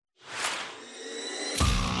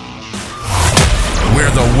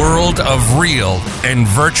world of real and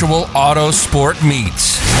virtual auto sport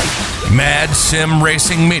meets. Mad Sim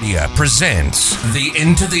Racing Media presents the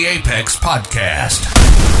Into the Apex podcast.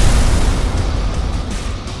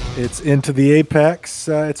 It's Into the Apex.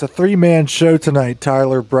 It's a three-man show tonight.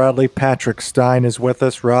 Tyler Bradley, Patrick Stein is with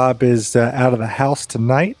us. Rob is out of the house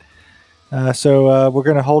tonight. So we're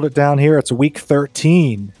going to hold it down here. It's week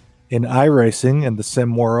 13 in iRacing in the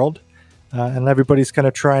sim world. And everybody's kind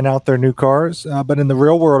of trying out their new cars. But in the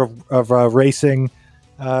real world of racing,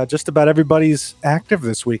 just about everybody's active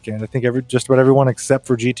this weekend. I think just about everyone except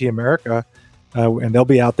for GT America. And they'll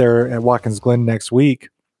be out there at Watkins Glen next week.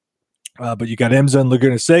 But you got IMSA in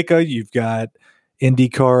Laguna Seca. You've got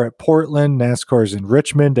IndyCar at Portland. NASCAR's in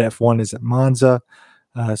Richmond. F1 is at Monza.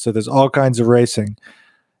 So there's all kinds of racing.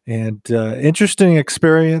 And interesting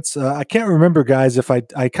experience. I can't remember, guys, if I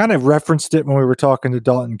kind of referenced it when we were talking to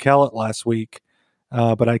Dalton Kellett last week,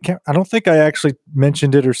 but I don't think I actually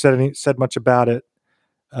mentioned it or said much about it,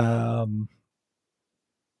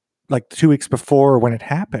 like 2 weeks before when it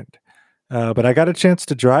happened. But I got a chance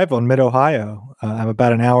to drive on Mid-Ohio. I'm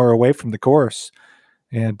about an hour away from the course,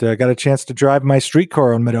 and got a chance to drive my street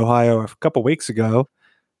car on Mid-Ohio a couple weeks ago,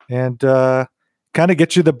 and kind of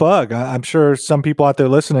get you the bug. I'm sure some people out there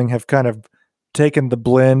listening have kind of taken the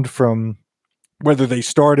blend from whether they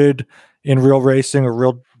started in real racing or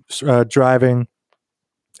real driving,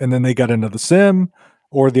 and then they got into the sim,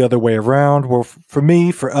 or the other way around. Well, for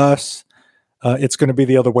me, for us, it's going to be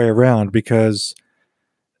the other way around because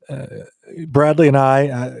Bradley and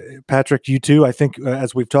I, Patrick, you too, I think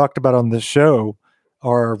as we've talked about on this show,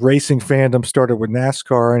 our racing fandom started with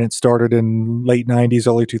NASCAR, and it started in late 90s,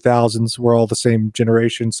 early 2000s. We're all the same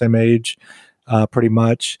generation, same age, pretty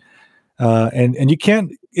much. And you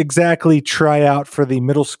can't exactly try out for the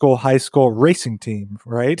middle school, high school racing team,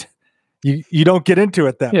 right? You don't get into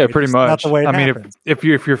it that way. Yeah, pretty It's much. not the way it happens. if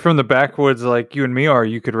you're from the backwoods like you and me are,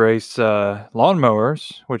 you could race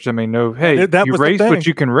lawnmowers, which you race what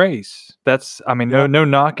you can race. That's no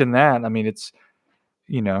knocking that. It's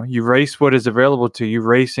you race what is available to you.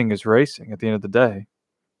 Racing is racing at the end of the day.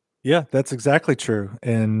 Yeah, that's exactly true.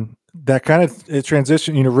 And that kind of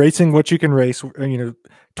transition, racing what you can race,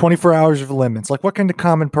 24 hours of limits. Like, what can the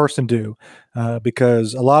common person do?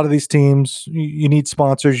 Because a lot of these teams, you need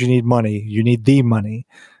sponsors, you need money, you need the money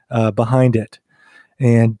behind it.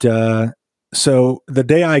 And so the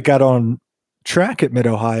day I got on track at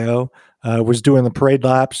Mid-Ohio, was doing the parade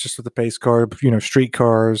laps just with the pace car, street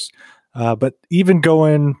cars. But even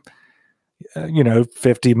going,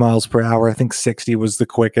 50 miles per hour, I think 60 was the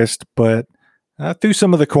quickest. But through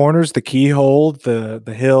some of the corners, the keyhole, the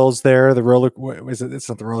hills there, the roller, it's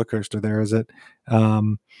not the roller coaster there, is it?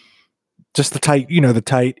 Just the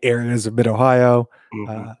tight areas of Mid-Ohio.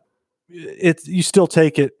 Mm-hmm. You still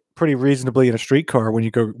take it pretty reasonably in a street car when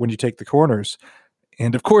you take the corners.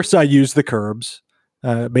 And of course, I used the curbs,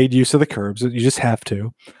 made use of the curbs. You just have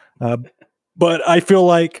to. But I feel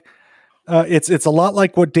like it's a lot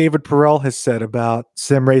like what David Perel has said about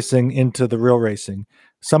sim racing into the real racing.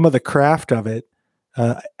 Some of the craft of it,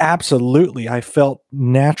 absolutely, I felt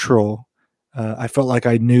natural. I felt like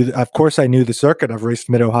I knew. Of course, I knew the circuit. I've raced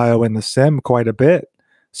Mid-Ohio in the sim quite a bit,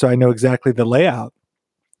 so I know exactly the layout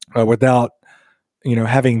without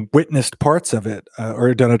having witnessed parts of it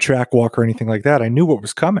or done a track walk or anything like that. I knew what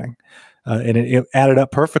was coming, and it added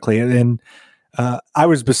up perfectly. And I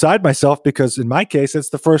was beside myself because in my case,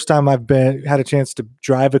 it's the first time I've had a chance to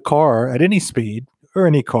drive a car at any speed or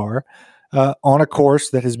any car on a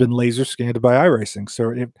course that has been laser scanned by iRacing.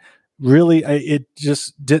 So it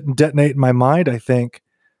just didn't detonate in my mind, I think,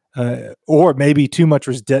 or maybe too much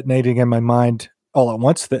was detonating in my mind all at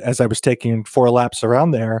once as I was taking 4 laps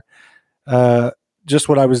around there, just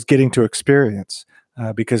what I was getting to experience.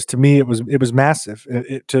 Because to me, it was massive.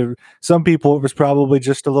 To some people, it was probably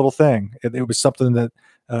just a little thing. It was something that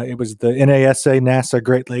it was the NASA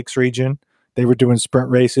Great Lakes region. They were doing sprint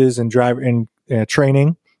races and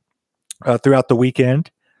training throughout the weekend.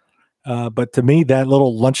 But to me, that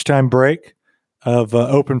little lunchtime break of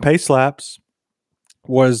open pace laps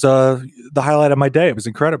was the highlight of my day. It was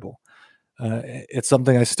incredible. It's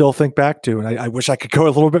something I still think back to, and I wish I could go a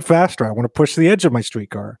little bit faster. I want to push the edge of my street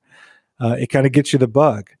car. It kind of gets you the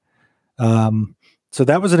bug. So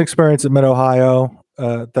that was an experience at Mid-Ohio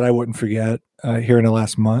that I wouldn't forget here in the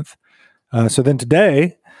last month. So then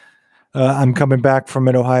today, I'm coming back from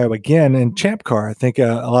Mid-Ohio again in Champ Car. I think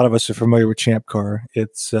a lot of us are familiar with Champ Car.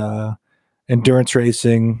 It's endurance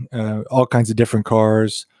racing, all kinds of different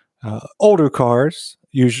cars, older cars,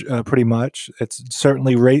 usually pretty much. It's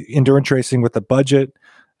certainly endurance racing with a budget,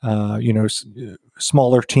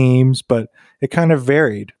 smaller teams, but it kind of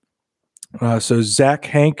varied. So Zach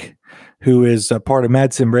Hank, who is a part of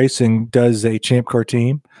Mad Sim Racing, does a Champ Car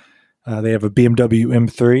team. They have a BMW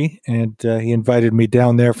M3, and he invited me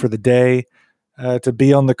down there for the day to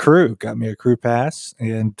be on the crew. Got me a crew pass,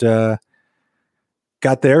 and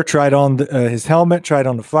got there, tried on his helmet, tried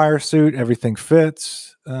on the fire suit. Everything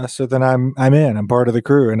fits. So then I'm in. I'm part of the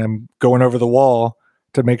crew, and I'm going over the wall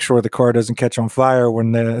to make sure the car doesn't catch on fire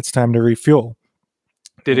when it's time to refuel.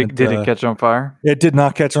 Did it catch on fire? It did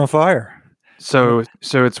not catch on fire. So it's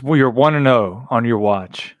you're 1-0 on your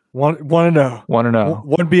watch. 1-0. 1-0.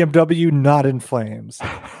 One BMW not in flames.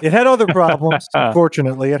 It had other problems.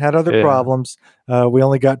 Unfortunately, it had other problems. We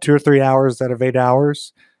only got 2 or 3 hours out of 8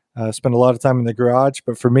 hours. Spent a lot of time in the garage,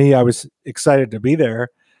 but for me, I was excited to be there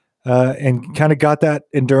and kind of got that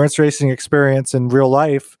endurance racing experience in real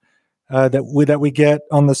life that we get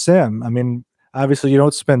on the sim. I mean, obviously, you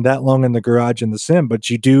don't spend that long in the garage in the sim,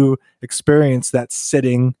 but you do experience that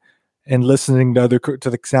sitting and listening to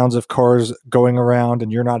the sounds of cars going around,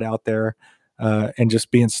 and you're not out there and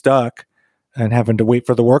just being stuck and having to wait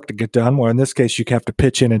for the work to get done. Well, in this case, you have to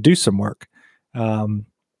pitch in and do some work.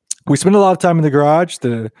 We spent a lot of time in the garage.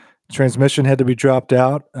 The transmission had to be dropped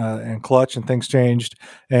out and clutch and things changed.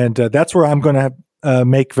 And that's where I'm going to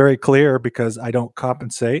make very clear, because I don't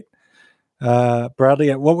compensate. Bradley,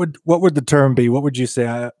 what would the term be? What would you say?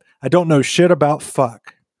 I don't know shit about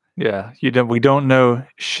fuck. Yeah, we don't know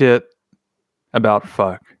shit about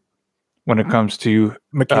fuck when it comes to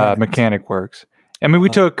mechanic works. I mean, we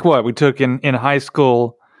took in high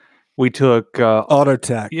school. We took auto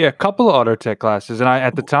tech. Yeah, a couple of auto tech classes, and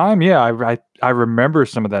at the time, I remember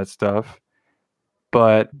some of that stuff,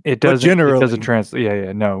 but it doesn't translate.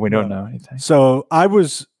 Yeah, no, we don't know anything. So I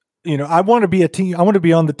was, I want to be a team. I want to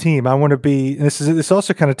be on the team. I want to be. And this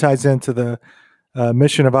also kind of ties into the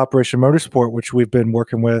mission of Operation Motorsport, which we've been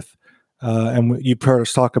working with, and you've heard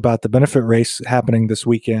us talk about the benefit race happening this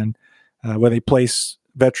weekend, where they place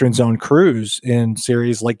veterans-owned crews in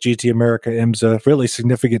series like GT America, IMSA, really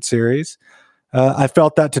significant series. I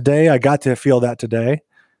felt that today. I got to feel that today.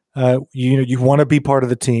 You want to be part of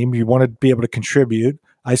the team. You want to be able to contribute.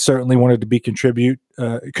 I certainly wanted to contribute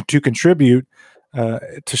to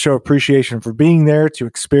show appreciation for being there, to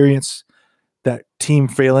experience that team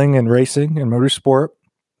feeling in racing and motorsport,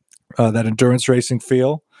 that endurance racing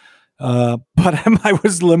feel. But I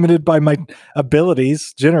was limited by my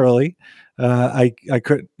abilities generally. I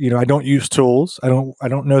could, I don't use tools. I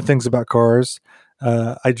don't know things about cars.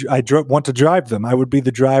 I want to drive them. I would be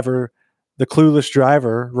the driver, the clueless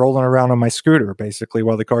driver rolling around on my scooter, basically,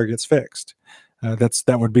 while the car gets fixed.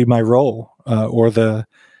 That would be my role, or the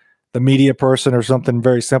media person or something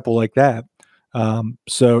very simple like that.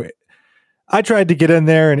 So I tried to get in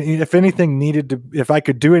there, and if anything if I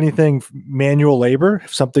could do anything manual labor,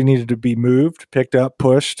 if something needed to be moved, picked up,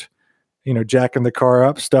 pushed, jacking the car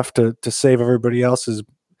up, stuff to save everybody else's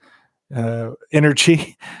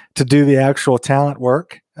energy to do the actual talent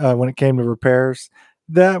work when it came to repairs,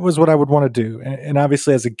 that was what I would want to do. And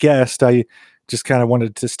obviously, as a guest, I just kind of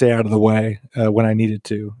wanted to stay out of the way when I needed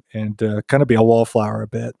to, and kind of be a wallflower a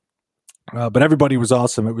bit. But everybody was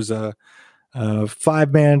awesome. It was a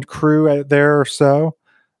 5-man crew out there or so.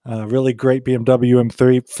 Really great BMW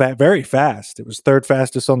M3, very fast. It was third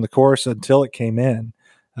fastest on the course until it came in.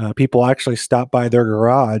 People actually stopped by their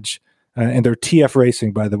garage, and they're TF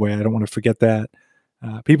Racing, by the way. I don't want to forget that.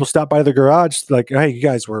 People stopped by the garage like, hey, you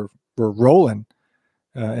guys were rolling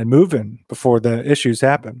and moving before the issues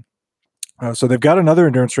happen. So they've got another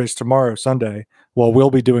endurance race tomorrow, Sunday, while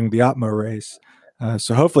we'll be doing the Opmo race.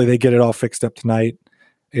 So hopefully they get it all fixed up tonight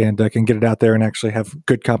and can get it out there and actually have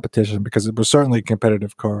good competition, because it was certainly a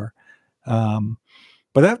competitive car.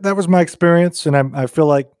 But that was my experience, and I feel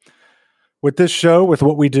like with this show, with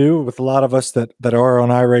what we do, with a lot of us that are on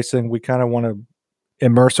iRacing, we kind of want to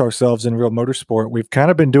immerse ourselves in real motorsport. We've kind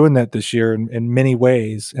of been doing that this year in many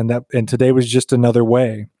ways, and today was just another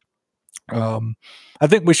way. I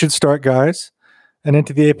think we should start, guys, and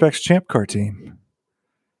into the Apex Champ Car team.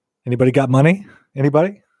 Anybody got money?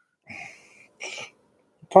 Anybody?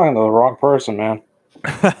 Talking to the wrong person, man.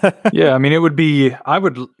 Yeah, I mean, I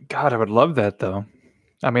would love that though.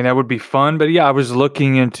 I mean, that would be fun. But yeah, I was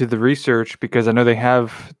looking into the research because I know they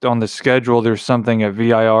have on the schedule, there's something at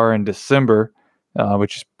VIR in December,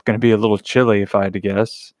 which is going to be a little chilly if I had to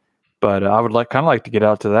guess. But I would kind of like to get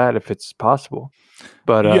out to that if it's possible.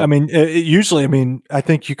 But yeah, I mean, usually, I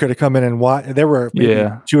think you could have come in and watch. There were maybe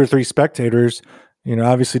 2 or 3 spectators.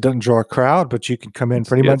 Obviously doesn't draw a crowd, but you can come in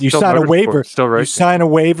pretty much. You sign a waiver. You sign a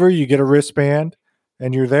waiver. You get a wristband,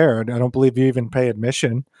 and you're there. I don't believe you even pay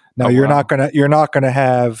admission. Now you're not gonna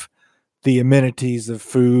have the amenities of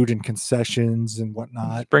food and concessions and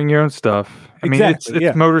whatnot. Just bring your own stuff. I mean, it's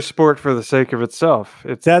motorsport for the sake of itself.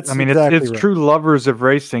 It's true lovers of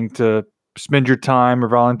racing to spend your time or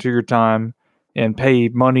volunteer your time and pay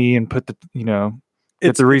money and put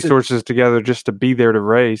get the resources together just to be there to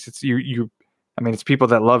race. It's it's people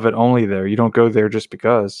that love it only there. You don't go there just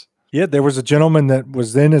because. Yeah, there was a gentleman that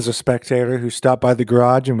was in as a spectator who stopped by the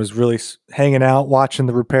garage and was really hanging out, watching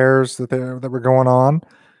the repairs that were going on.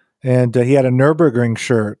 And he had a Nürburgring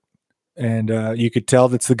shirt, and you could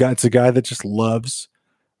tell it's a guy that just loves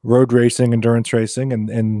road racing, endurance racing,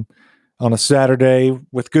 and on a Saturday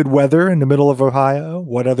with good weather in the middle of Ohio,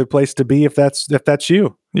 what other place to be if that's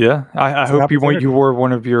you? Yeah, I hope you wore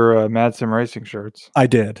one of your Mad Sim Racing shirts. I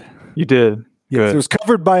did. You did. Yes, it was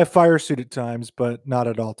covered by a fire suit at times, but not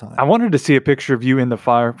at all times. I wanted to see a picture of you in the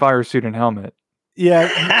fire suit and helmet.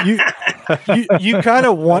 Yeah, you kind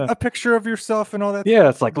of want a picture of yourself and all that. Yeah,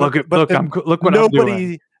 it's like look what I'm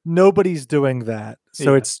doing. Nobody's doing that,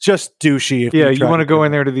 so it's just douchey. You want to go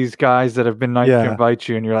in there to these guys that have been nice to invite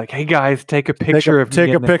you, and you're like, "Hey guys, take a picture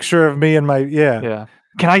of me and my yeah."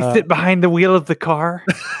 Can I sit behind the wheel of the car?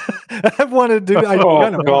 I want to do.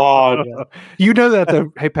 God! You know that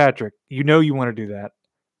though. Hey Patrick, you want to do that.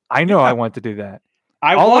 I know I want to do that.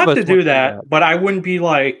 I want to do that, but I wouldn't be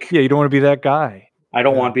like... Yeah, you don't want to be that guy. I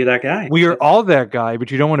don't want to be that guy. We are all that guy, but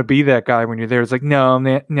you don't want to be that guy when you're there. It's like, no,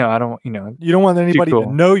 I don't, You don't want anybody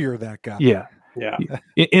to know you're that guy. Yeah. Yeah.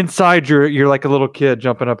 Inside, you're like a little kid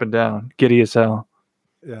jumping up and down, giddy as hell.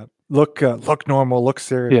 Yeah. Look normal, look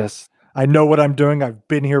serious. Yes. I know what I'm doing. I've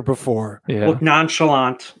been here before. Yeah. Look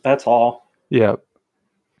nonchalant. That's all. Yeah.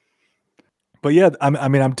 But yeah,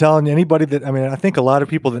 I'm telling anybody that, I think a lot of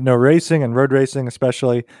people that know racing and road racing,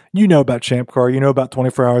 especially, about Champ Car, about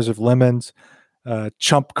 24 Hours of Lemons.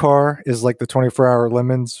 Chump Car is like the 24-hour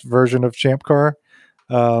Lemons version of Champ Car.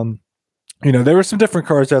 There were some different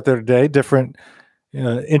cars out there today, different,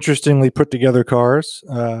 interestingly put together cars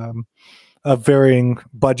of varying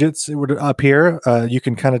budgets. Up here, you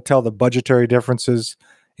can kind of tell the budgetary differences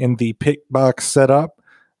in the pit box setup.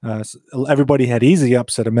 Everybody had easy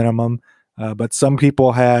ups at a minimum. But some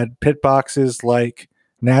people had pit boxes like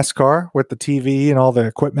NASCAR with the TV and all the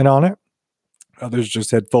equipment on it. Others just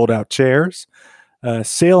had fold-out chairs.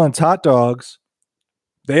 Salem's Hot Dogs,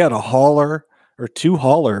 they had a hauler or two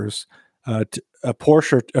haulers, a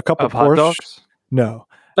Porsche, a couple of hot dogs. No,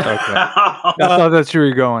 okay. I thought that's where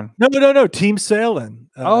you're going. No. Team Salem.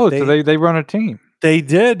 So they run a team. They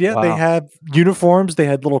did, yeah. Wow. They had uniforms. They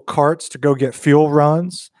had little carts to go get fuel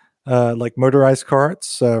runs. Like motorized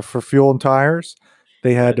carts for fuel and tires.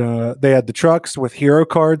 They had the trucks with hero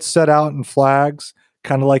cards set out and flags,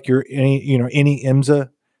 kind of like any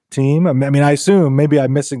IMSA team. I assume maybe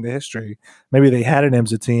I'm missing the history. Maybe they had an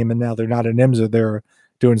IMSA team and now they're not an IMSA. They're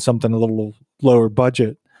doing something a little lower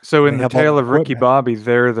budget. So in the tale of Ricky Bobby,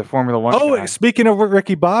 they're the Formula One. Oh, guy. Speaking of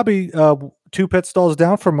Ricky Bobby, 2 pit stalls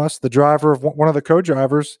down from us, the driver of one of the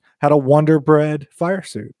co-drivers had a Wonder Bread fire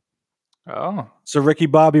suit. Oh, so Ricky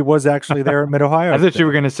Bobby was actually there at Mid Ohio. I thought you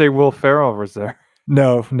were going to say Will Ferrell was there.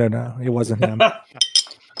 No, it wasn't him.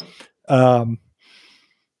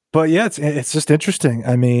 But yeah, it's just interesting.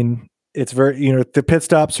 It's very the pit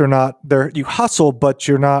stops are not there. You hustle, but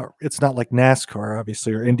you're not. It's not like NASCAR,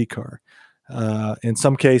 obviously, or IndyCar. In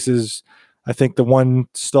some cases, I think the one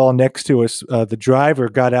stall next to us, the driver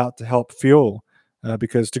got out to help fuel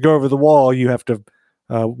because to go over the wall, you have to.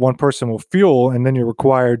 One person will fuel, and then you're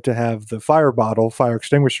required to have the fire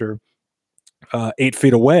extinguisher, 8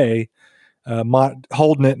 feet away,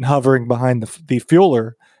 holding it and hovering behind the fueler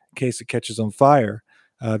in case it catches on fire.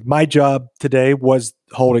 My job today was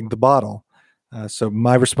holding the bottle. So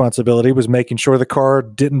my responsibility was making sure the car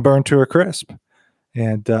didn't burn to a crisp.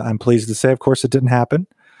 And I'm pleased to say, of course, it didn't happen.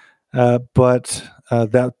 But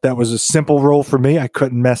that was a simple role for me. I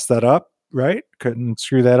couldn't mess that up. Right? Couldn't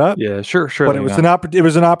screw that up. Yeah, sure. But it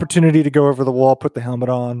was an opportunity to go over the wall, put the helmet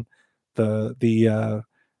on, the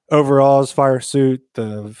overalls, fire suit,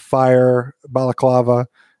 the fire balaclava,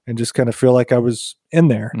 and just kind of feel like I was in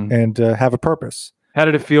there and have a purpose. How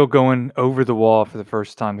did it feel going over the wall for the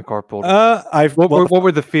first time the car pulled? What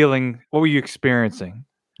were the feeling? What were you experiencing?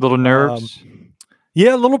 Little nerves?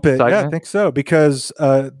 Yeah, a little bit. Excitement? Yeah, I think so because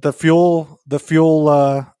the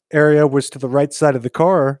fuel area was to the right side of the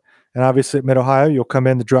car. And obviously at Mid Ohio, you'll come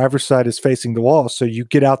in, the driver's side is facing the wall. So you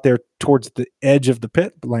get out there towards the edge of the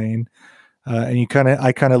pit lane. And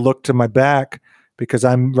I kind of look to my back because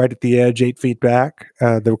I'm right at the edge, 8 feet back,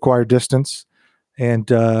 the required distance. And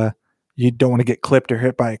you don't want to get clipped or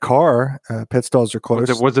hit by a car. Pit stalls are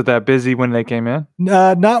close. Was it that busy when they came in?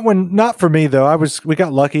 Not for me though. We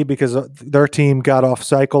got lucky because their team got off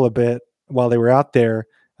cycle a bit while they were out there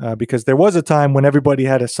because there was a time when everybody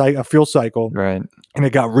had a fuel cycle, right? And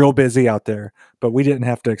it got real busy out there, but we didn't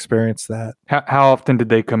have to experience that. How often did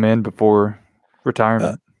they come in before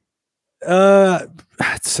retirement?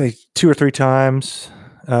 I'd say 2 or 3 times.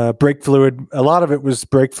 Brake fluid, a lot of it was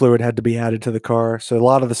brake fluid had to be added to the car. So a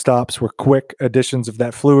lot of the stops were quick additions of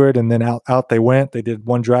that fluid, and then out they went. They did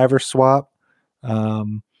one driver swap,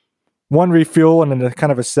 one refuel, and then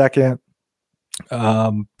kind of a second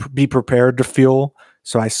be prepared to fuel.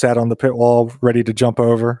 So I sat on the pit wall ready to jump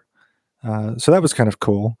over. So that was kind of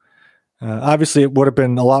cool. Obviously, it would have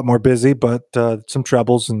been a lot more busy, but some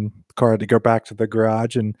troubles, and the car had to go back to the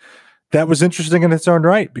garage. And that was interesting in its own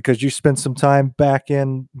right because you spent some time back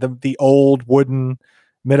in the old wooden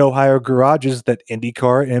Mid-Ohio garages that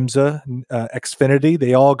IndyCar, IMSA, Xfinity,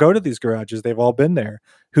 they all go to these garages. They've all been there.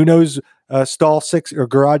 Who knows stall 6 or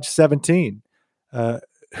garage 17?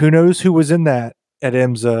 Who knows who was in that at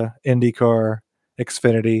IMSA, IndyCar,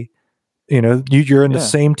 Xfinity? You know, you're in the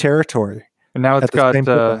same territory. And now it's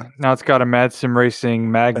got a Mad Sim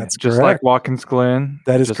Racing magnet, That's just correct. like Watkins Glen.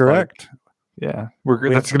 That is correct.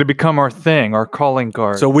 That's going to become our thing, our calling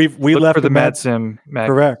card. So we left for the Mad Sim magnet.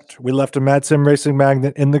 Correct. We left a Mad Sim Racing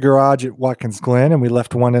magnet in the garage at Watkins Glen, and we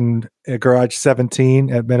left one in garage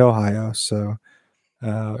 17 at Mid-Ohio. So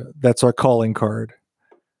that's our calling card.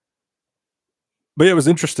 But it was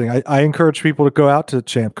interesting. I encourage people to go out to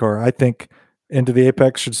Champ Car. I think Into the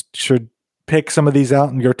Apex should pick some of these out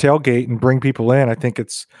in your tailgate and bring people in. I think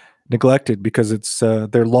it's neglected because it's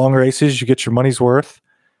they're long races. You get your money's worth,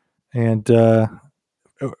 and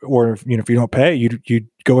or if you don't pay, you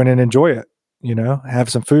go in and enjoy it. You know, have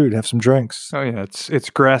some food, have some drinks. Oh yeah, it's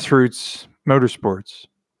grassroots motorsports.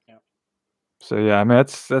 Yeah. So yeah, I mean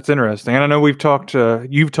that's interesting. And I know we've talked.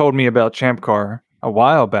 You've told me about Champ Car a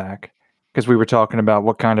while back because we were talking about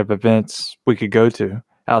what kind of events we could go to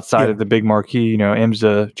outside of the big marquee, you know,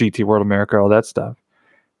 IMSA, GT World America, all that stuff.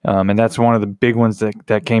 And that's one of the big ones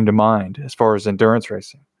that came to mind as far as endurance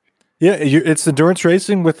racing. Yeah, it's endurance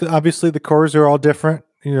racing with obviously the cars are all different.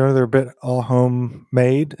 You know, they're a bit all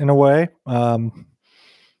homemade in a way. But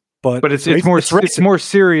it's more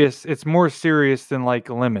serious. It's more serious than like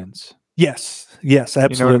Lemons. Yes,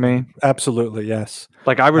 absolutely. You know what I mean? Absolutely, yes.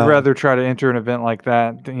 Like I would rather try to enter an event like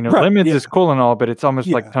that. You know, Lemons is cool and all, but it's almost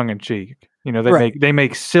like tongue in cheek. You know, they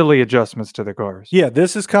make silly adjustments to the cars. Yeah,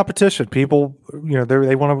 this is competition. People, you know,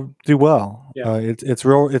 they want to do well. Yeah. It's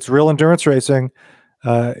real endurance racing.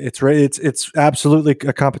 It's absolutely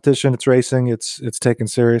a competition. It's racing. It's taken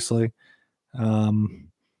seriously. It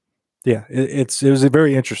was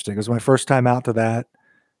very interesting. It was my first time out to that,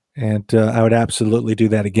 and I would absolutely do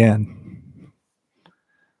that again.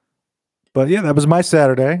 But yeah, that was my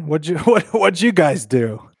Saturday. What'd you guys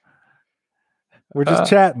do? We're just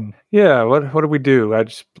chatting. Yeah. What did we do? I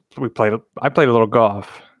played a little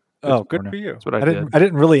golf. Oh, good for you. That's what I did. I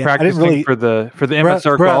didn't really practicing for the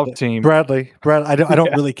MSR golf team. Bradley, I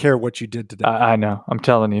don't really care what you did today. I know. I'm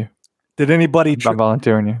telling you. Did anybody? I'm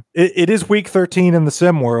volunteering you. It is week 13 in the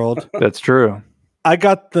sim world. That's true. I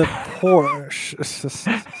got the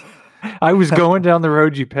Porsche. I was going down the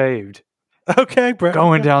road you paved. Okay, Brad.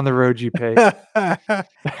 Going down the road you paved.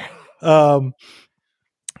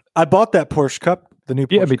 I bought that Porsche Cup, the new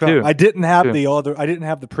Porsche me Cup. too. I didn't have I didn't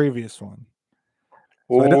have the previous one.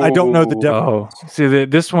 So I don't know the difference. Oh, see,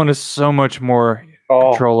 this one is so much more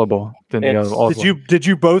controllable than the other. Did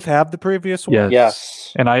you both have the previous one?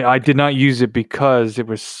 Yes. And I did not use it because it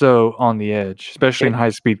was so on the edge, especially in high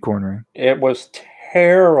speed cornering. It was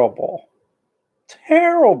terrible.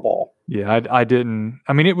 Terrible. Yeah, I didn't.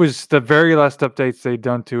 I mean, it was the very last updates they'd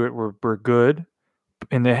done to it were good,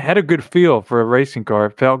 and they had a good feel for a racing car.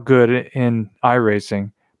 It felt good in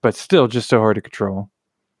iRacing, but still just so hard to control.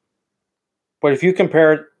 But if you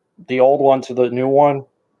compare the old one to the new one,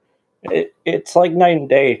 it's like night and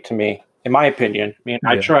day to me, in my opinion. I mean,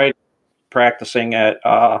 I tried practicing at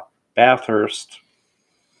Bathurst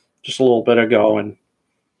just a little bit ago, and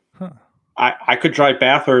I could drive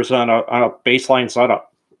Bathurst on a baseline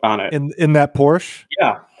setup on it. In that Porsche?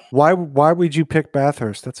 Yeah. Why would you pick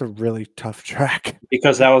Bathurst? That's a really tough track.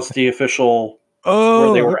 Because that was the official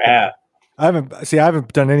where they were at. I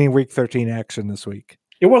haven't done any week 13 action this week.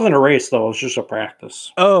 It wasn't a race though; it was just a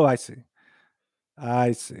practice. Oh, I see.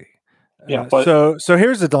 Yeah. So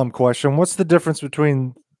here's a dumb question: what's the difference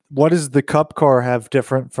between what does the Cup car have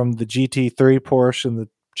different from the GT3 Porsche and the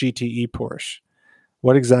GTE Porsche?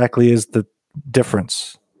 What exactly is the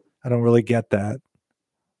difference? I don't really get that.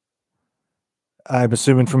 I'm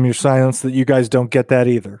assuming from your silence that you guys don't get that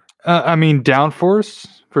either. I mean, downforce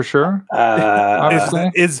for sure.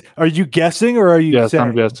 Are you guessing or are you? Yes, saying?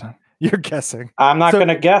 I'm guessing. You're guessing. I'm not going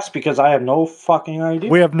to guess because I have no fucking idea.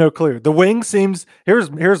 We have no clue. The wing seems.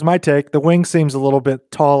 Here's my take. The wing seems a little bit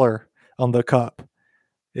taller on the Cup.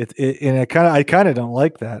 I kind of don't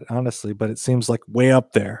like that, honestly, but it seems like way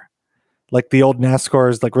up there, like the old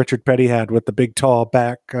NASCARs, like Richard Petty had with the big tall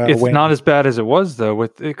back. It's wing. not as bad as it was though,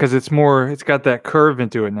 because it's more. It's got that curve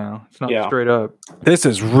into it now. It's not straight up. This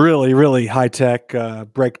is really, really high tech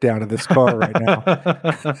breakdown of this car right now.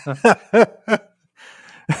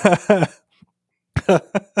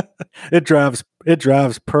 It drives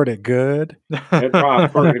pretty good. It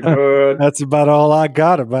drives pretty good. That's about all I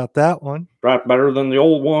got about that one. Drives better than the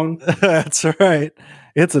old one. That's right.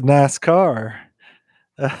 It's a nice car.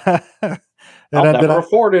 I'll never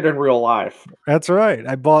afford it in real life. That's right.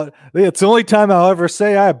 It's the only time I'll ever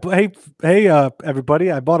say, hey, everybody,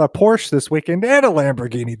 I bought a Porsche this weekend and a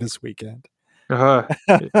Lamborghini this weekend. You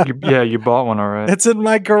bought one, all right. It's in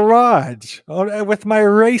my garage with my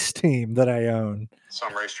race team that I own.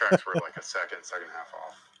 Some racetracks were like a second and a half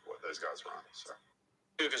off what those guys run. So,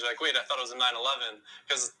 because like, wait, I thought it was a 911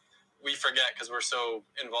 because we forget because we're so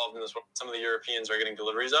involved in this. What some of the Europeans are getting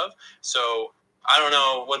deliveries of. So I don't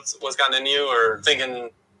know what's gotten into you or thinking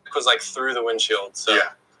it was like through the windshield. So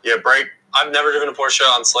yeah, brake. I've never driven a Porsche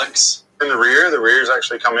on slicks. In the rear's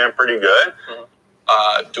actually come in pretty good.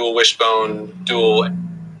 Mm-hmm. Dual wishbone, dual.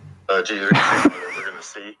 We're going to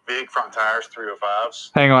see big front tires,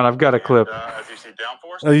 305s. Hang on, I've got a clip. As you see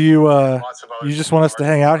downforce. Are you just want us to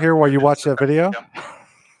hang out here while you watch that video?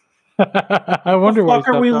 I wonder what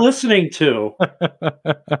are we listening to?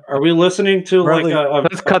 Are we listening to Bradley, like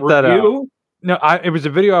let's cut that out. No, it was a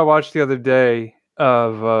video I watched the other day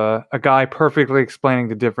of a guy perfectly explaining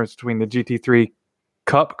the difference between the GT3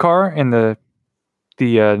 Cup car and the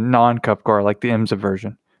non-Cup car, like the IMSA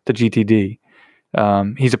version, the GTD.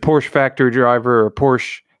 He's a Porsche factory driver or a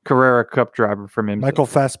Porsche Carrera Cup driver from IMSA. Michael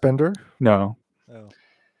Fassbender? No. Oh.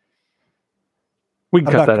 We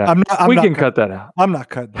can cut that out. We can cut that out. I'm not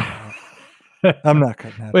cutting that out. I'm not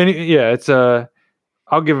cutting that out. Yeah, it's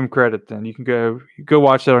I'll give him credit then. You can go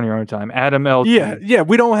watch that on your own time. Adam L. Yeah,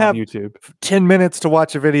 we don't have YouTube 10 minutes to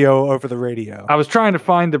watch a video over the radio. I was trying to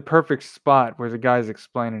find the perfect spot where the guy's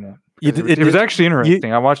explaining it. It was actually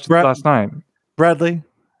interesting. I watched it last night. Bradley,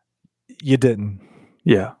 you didn't.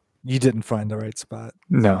 Yeah. You didn't find the right spot.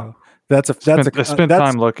 No. So I spent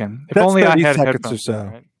time looking. If only I had seconds or so.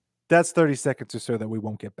 Right? That's 30 seconds or so that we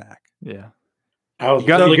won't get back. Yeah. You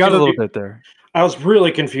got a little bit there. I was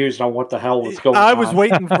really confused on what the hell was going on. I was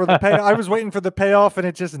waiting for the pay. I was waiting for the payoff, and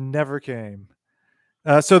it just never came.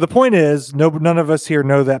 So the point is, none of us here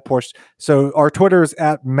know that Porsche. So our Twitter is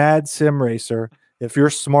 @MadSimRacer. If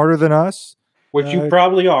you're smarter than us, which you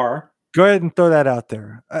probably are, go ahead and throw that out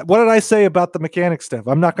there. What did I say about the mechanic stuff?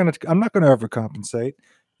 I'm not gonna overcompensate.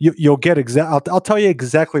 You'll get I'll tell you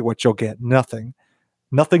exactly what you'll get. Nothing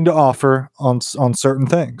to offer on certain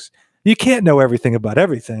things. You can't know everything about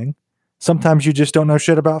everything. Sometimes you just don't know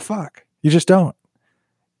shit about fuck. You just don't.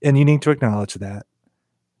 And you need to acknowledge that.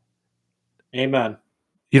 Amen.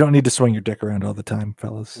 You don't need to swing your dick around all the time,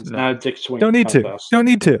 fellas. It's not a dick swing. Don't need to. Don't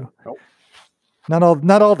need to. Nope.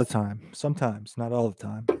 Not all the time. Sometimes. Not all the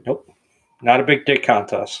time. Nope. Not a big dick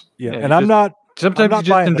contest. Yeah. And I'm not. Sometimes you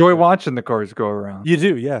just enjoy watching the cars go around. You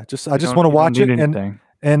do, yeah. I just want to watch it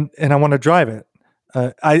and I want to drive it.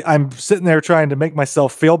 I'm sitting there trying to make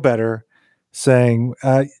myself feel better, saying,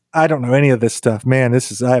 I don't know any of this stuff. Man,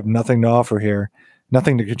 I have nothing to offer here,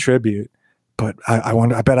 nothing to contribute. But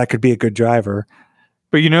I bet I could be a good driver.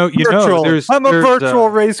 But I'm a virtual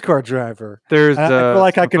race car driver. There's I feel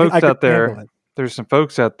like I could out there. There's some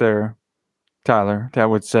folks out there, Tyler, that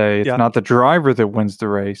would say it's not the driver that wins the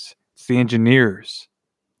race; it's the engineers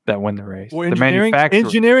that win the race. Well, the manufacturer,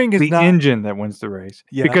 engineering is the engine that wins the race.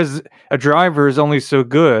 Yeah. Because a driver is only so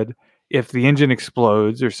good if the engine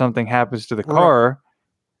explodes or something happens to the car.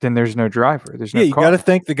 Then there's no driver. There's no car. You got to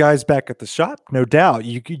thank the guys back at the shop, no doubt.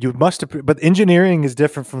 You must have, but engineering is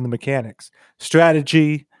different from the mechanics.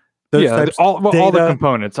 Strategy, those types, all the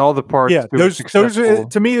components, all the parts. Yeah, those are,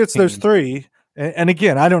 to me, it's those three. And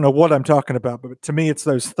again, I don't know what I'm talking about, but to me, it's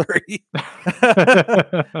those three.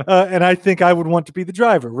 And I think I would want to be the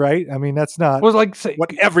driver, right? I mean, that's not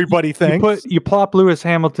what everybody thinks. You plop Lewis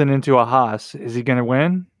Hamilton into a Haas. Is he going to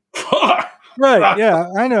win? Right? Yeah,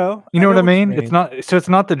 I know. You know what I mean? It's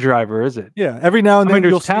not the driver, is it? Yeah. Every now and then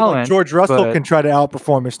you'll see talent, George Russell can try to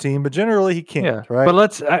outperform his team, but generally he can't. Yeah. Right.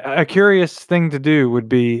 But a curious thing to do would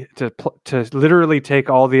be to literally take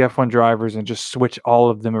all the F1 drivers and just switch all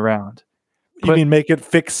of them around. You mean make it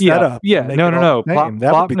fixed setup? Yeah. No.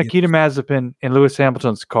 Plop Nikita Mazepin in Lewis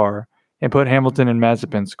Hamilton's car and put Hamilton in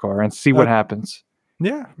Mazepin's car and see what happens.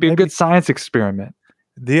 Yeah. Be a good science experiment.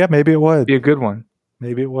 Yeah, maybe it would be a good one.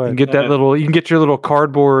 Maybe it would. You can get that little. You can get your little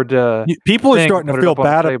cardboard. People are starting to feel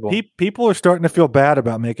bad. People are starting to feel bad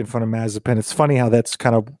about making fun of Mazepin. It's funny how that's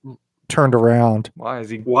kind of turned around. Why is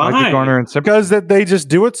he garnering sympathy? Because that they just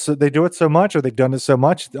do it. So they do it so much, or they've done it so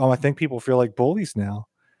much. I think people feel like bullies now.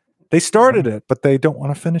 They started it, but they don't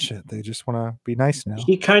want to finish it. They just want to be nice now.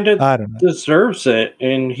 He kind of deserves it,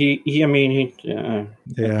 and yeah.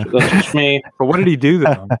 That's just me. But what did he do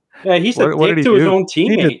though? Yeah, he's a dick to his own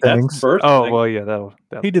teammate. He did things. Well, yeah,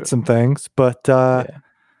 he did some things, but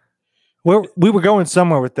we were going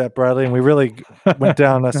somewhere with that, Bradley, and we really went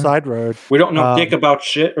down a side road. We don't know dick about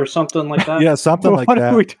shit or something like that. Yeah, something like that.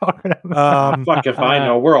 What are we talking about? Fuck if I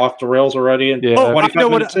know. We're off the rails already. And 25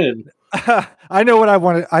 minutes in. I know what I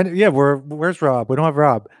wanted. Where's Rob? We don't have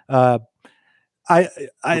Rob.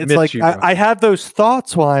 It's like I have those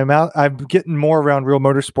thoughts while I'm out. I'm getting more around Real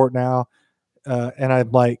Motorsport now, and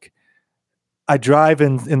I'm like, I drive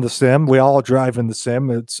in the sim. We all drive in the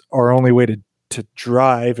sim. It's our only way to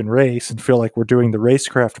drive and race and feel like we're doing the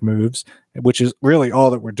racecraft moves, which is really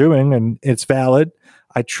all that we're doing, and it's valid.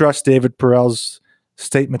 I trust David Perel's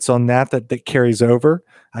statements on that carries over.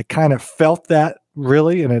 I kind of felt that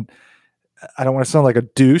really, and I don't want to sound like a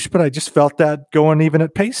douche, but I just felt that going even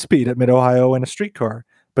at pace speed at Mid-Ohio in a street car.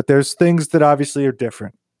 But there's things that obviously are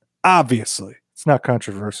different. Obviously. It's not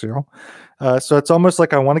controversial. So it's almost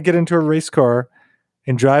like I want to get into a race car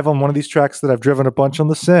and drive on one of these tracks that I've driven a bunch on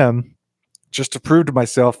the sim just to prove to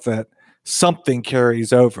myself that something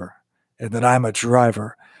carries over and that I'm a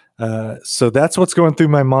driver. So that's what's going through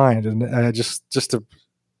my mind. And just to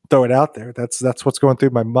throw it out there, that's what's going through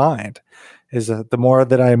my mind. Is the more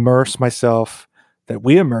that I immerse myself, that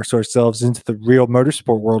we immerse ourselves into the real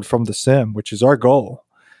motorsport world from the sim, which is our goal,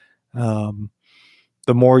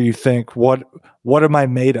 the more you think, what am I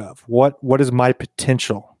made of? What is my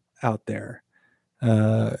potential out there?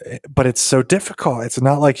 But it's so difficult. It's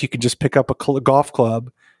not like you can just pick up a golf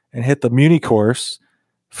club and hit the Muni course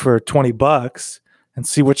for $20 and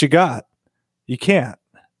see what you got. You can't.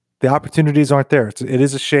 The opportunities aren't there. It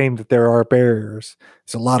is a shame that there are barriers.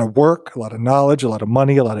 It's a lot of work, a lot of knowledge, a lot of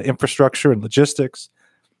money, a lot of infrastructure and logistics.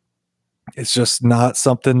 It's just not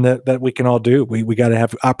something that we can all do. We got to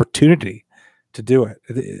have opportunity to do it.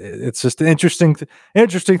 It's just an interesting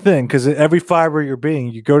thing, because every fiber you're being,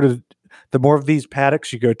 you go to the more of these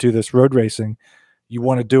paddocks you go to, this road racing, you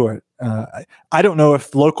want to do it. I don't know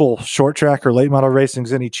if local short track or late model racing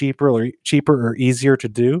is any cheaper or easier to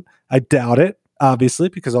do. I doubt it. Obviously,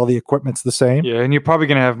 because all the equipment's the same. Yeah, and you're probably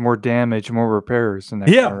going to have more damage, more repairs.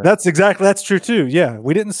 That's true too. Yeah,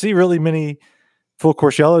 we didn't see really many full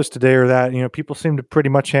course yellows today or that. People seem to pretty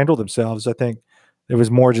much handle themselves. I think it was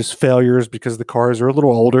more just failures because the cars are a little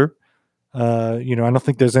older. I don't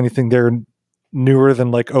think there's anything there newer than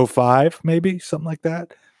like 05, maybe something like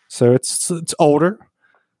that. So it's older,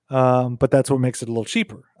 but that's what makes it a little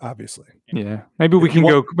cheaper, obviously. Yeah, maybe we can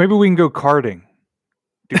go karting.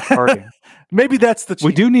 Do karting. Maybe that's the.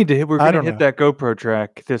 We do need to hit. We're going to hit that GoPro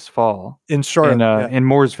track this fall in Charlotte, in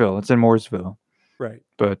Mooresville. It's in Mooresville, right?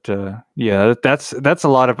 But that's a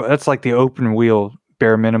lot of. That's like the open wheel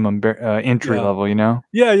bare minimum entry level.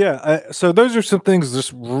 So those are some things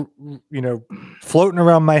just floating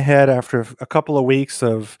around my head after a couple of weeks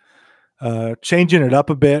of changing it up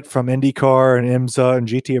a bit from IndyCar and IMSA and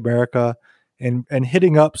GT America, and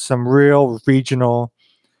hitting up some real regional.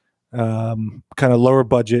 Kind of lower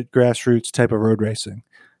budget grassroots type of road racing.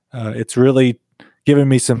 It's really given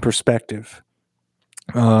me some perspective,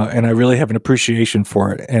 and I really have an appreciation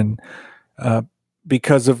for it. And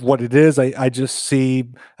because of what it is, I just see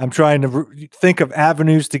I'm trying to think of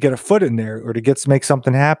avenues to get a foot in there or to make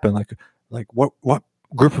something happen. Like what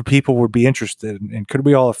group of people would be interested, and could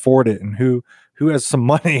we all afford it, and who has some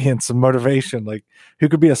money and some motivation, like who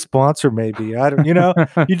could be a sponsor, maybe. I don't,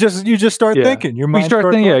 you just start thinking.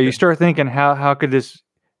 You start thinking how could this,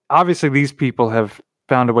 obviously these people have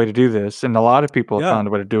found a way to do this, and a lot of people have found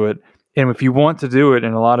a way to do it. And if you want to do it,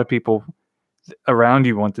 and a lot of people around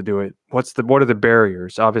you want to do it, what are the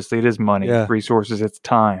barriers? Obviously it is money, resources, it's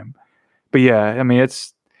time. But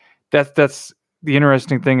that's the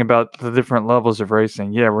interesting thing about the different levels of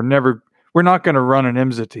racing. Yeah, we're not going to run an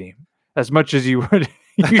IMSA team as much as you'd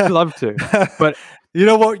love to. But you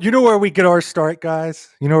know what? You know where we get our start, guys?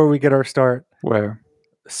 You know where we get our start? Where?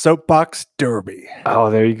 Soapbox Derby. Oh,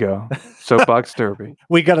 there you go. Soapbox Derby.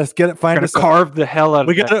 We got to get it. Find us. Carve the hell out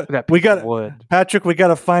of that wood. Patrick, we got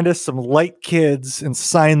to find us some light kids and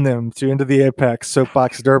sign them to Into the Apex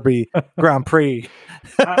Soapbox Derby Grand Prix.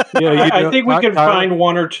 I think we could find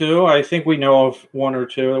one or two. I think we know of one or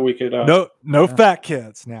two that we could. No fat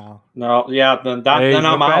kids now. No, yeah. Then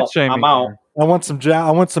I'm out. I'm out. I want some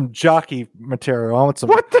jockey material. I want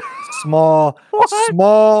some small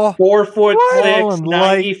 4 foot 6,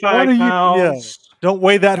 95 pounds. Yeah. Don't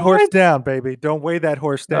weigh that horse down, baby. Don't weigh that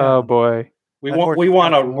horse down. Oh boy. We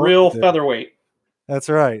want a real featherweight. That's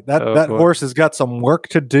right. That horse has got some work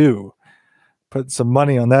to do. Put some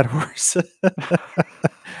money on that horse.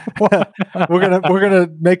 we're gonna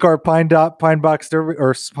make our pine box derby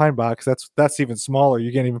or pine box. That's even smaller.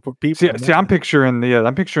 You can't even put people. See, I'm picturing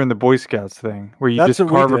the Boy Scouts thing where you just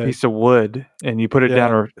carve a piece of wood and you put it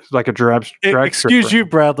down or like a drag. Excuse you,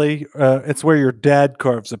 Bradley. It's where your dad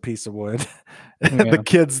carves a piece of wood. Yeah. The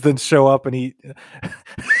kids then show up and eat.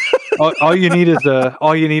 all you need is a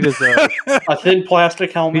a thin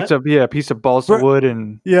plastic helmet, piece of balsa wood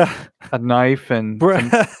and a knife and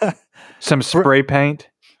some spray paint.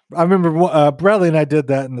 I remember Bradley and I did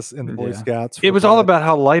that in the Boy Scouts. It was all about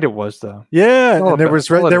how light it was, though. Yeah, and there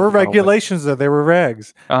were regulations though. There were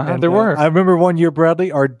regs. There were. I remember one year,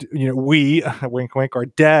 Bradley, we wink wink, our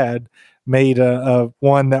dad made a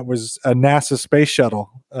one that was a NASA space shuttle.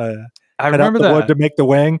 I remember that wood to make the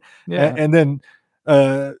wing, and then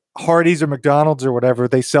Hardee's or McDonald's or whatever,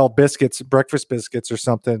 they sell breakfast biscuits or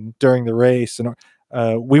something during the race, and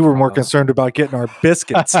we were more concerned about getting our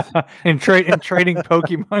biscuits and trading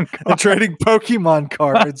Pokemon cards. And trading Pokemon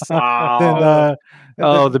cards.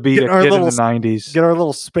 To be a kid in the 90s. Get our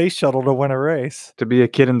little space shuttle to win a race. To be a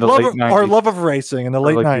kid in the late 90s. Our love of racing in the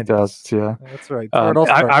late 90s. 2000s, yeah. That's right.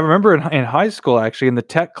 I remember in high school, actually, in the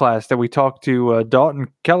tech class that we talked to Dalton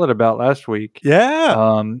Kellett about last week.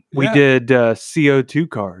 Yeah. We did CO2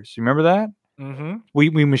 cars. You remember that? Mm-hmm.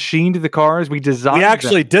 We machined the cars. We designed. We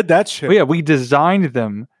actually did that shit. Well, yeah, we designed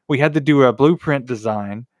them. We had to do a blueprint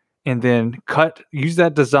design and then use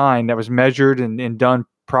that design that was measured and done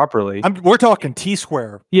properly. We're talking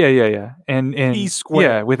T-square. Yeah. And T-square.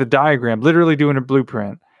 Yeah, with a diagram, literally doing a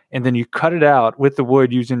blueprint, and then you cut it out with the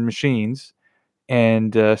wood using machines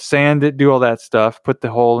and sand it, do all that stuff. Put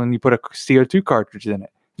the hole, and you put a CO2 cartridge in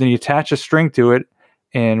it. Then you attach a string to it.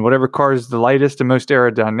 And whatever car is the lightest and most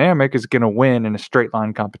aerodynamic is going to win in a straight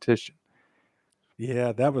line competition.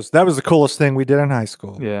 Yeah, that was the coolest thing we did in high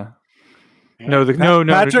school. Yeah. No, Tyler,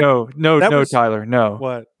 no.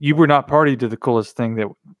 What? You were not party to the coolest thing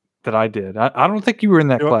that I did. I don't think you were in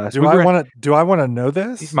that class. Do I want to know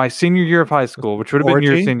this? My senior year of high school, which would have been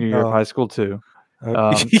your senior year of high school too.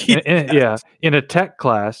 In a tech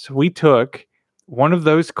class, we took one of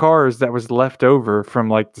those cars that was left over from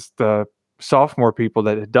like the sophomore people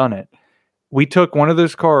that had done it. We took one of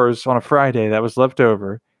those cars on a Friday that was left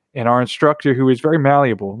over, and our instructor, who was very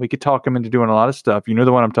malleable, we could talk him into doing a lot of stuff. You know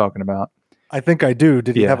the one I'm talking about. I think I do.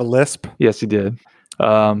 Did he have a lisp? Yes, he did.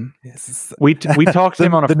 We talked to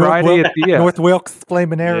him on a Friday at the North Wilkes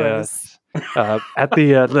Flaming Arrows. At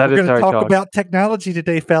the we're going to talk about technology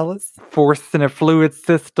today, fellas. Force in a fluid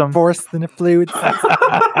system. That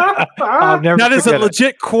is a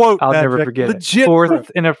legit quote. I'll never forget legit it. Force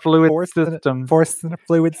in a fluid system. Force in a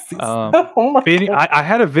fluid system. I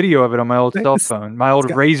had a video of it on my old cell phone, my old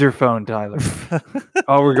Razor phone, Tyler.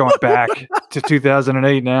 We're going back to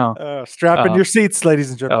 2008 now. Strap in your seats,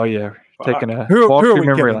 ladies and gentlemen. Oh yeah. Taking a walk through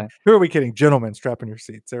memory lane. Who are we kidding? Gentlemen, strap in your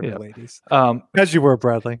seats. They're the ladies. As you were,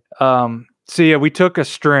 Bradley. So yeah, we took a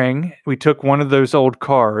string. We took one of those old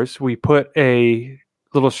cars. We put a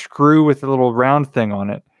little screw with a little round thing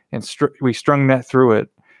on it, and we strung that through it.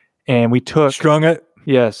 And we strung it.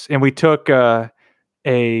 Yes, and we took a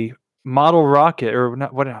model rocket, or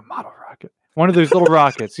not? What a model rocket? One of those little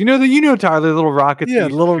rockets. You know, Tyler, the little rockets. Yeah,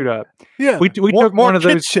 shoot up. Yeah, we took one of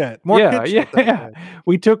those. Yeah.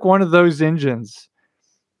 We took one of those engines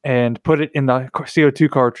and put it in the CO2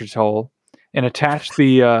 cartridge hole and attached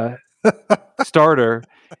the starter,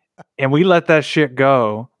 and we let that shit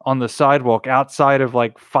go on the sidewalk outside of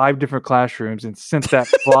like 5 different classrooms and sent that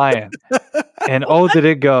flying. And did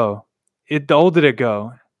it go? Did it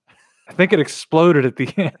go? I think it exploded at the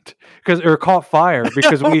end or caught fire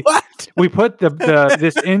because we put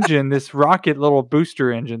this engine, this rocket little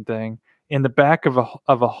booster engine thing, in the back of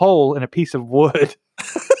a hole in a piece of wood.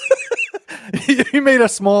 You made a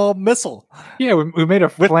small missile. Yeah, we made a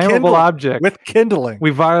flammable object with kindling. We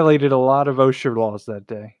violated a lot of OSHA laws that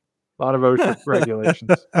day, a lot of OSHA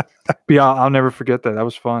regulations. But yeah, I'll never forget that. That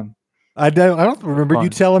was fun. I don't remember you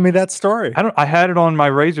telling me that story. I had it on my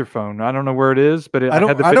Razor phone. I don't know where it is, but I had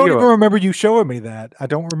the video. I don't even remember you showing me that. I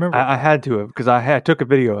don't remember. I had to have because I took a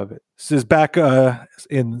video of it. This is back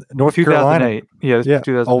in North Carolina. 2008. Yeah,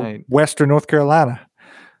 2008. Western North Carolina.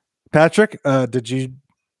 Patrick, did you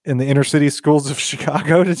in the inner city schools of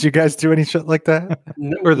Chicago? Did you guys do any shit like that?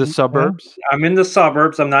 Or the suburbs? I'm in the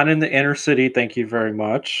suburbs. I'm not in the inner city. Thank you very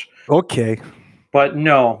much. Okay. But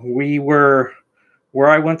no, where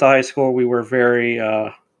I went to high school, we were very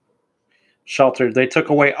sheltered. They took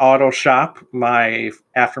away auto shop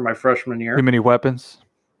after my freshman year. Too many weapons?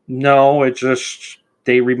 No, it just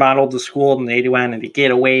they remodeled the school and they wanted to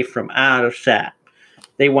get away from auto shop.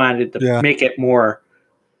 They wanted to make it more,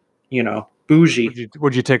 bougie.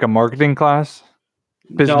 Would you take a marketing class?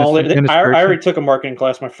 No, I already took a marketing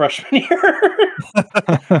class my freshman year.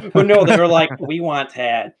 But no, they were like, we want to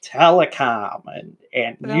add telecom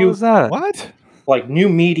and new that? What? Like new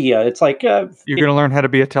media. It's like you're going to learn how to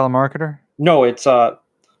be a telemarketer. No, it's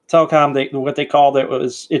telecom. What they called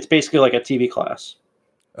it's basically like a TV class.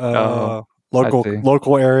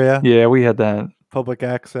 Local area. Yeah, we had that. Public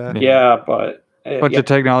access. Yeah, but bunch of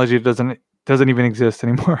technology doesn't even exist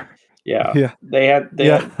anymore. Yeah.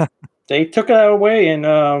 They took it away, and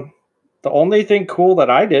the only thing cool that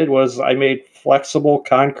I did was I made flexible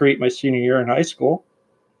concrete my senior year in high school.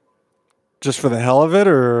 Just for the hell of it,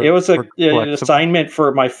 or it was an assignment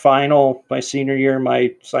for my senior year in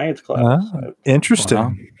my science class. Interesting.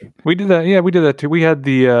 Wow. We did that. Yeah, we did that too. We had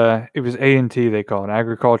it was A&T, they call it,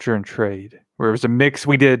 agriculture and trade, where it was a mix.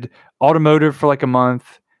 We did automotive for like a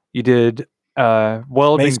month. You did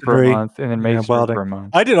welding masonry for a month, and then masonry for a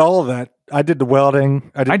month. I did all of that. I did the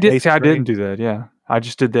welding. I didn't do that. Yeah, I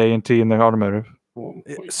just did the A&T and the automotive.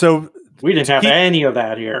 So we didn't have any of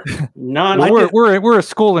that here. None. Well, we're a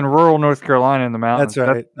school in rural North Carolina in the mountains. That's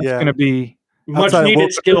right. That's going to be much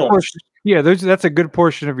needed skills. Yeah, that's a good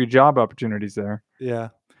portion of your job opportunities there. Yeah.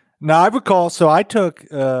 Now I recall. So I took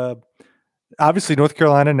obviously North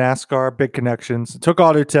Carolina NASCAR, big connections. Took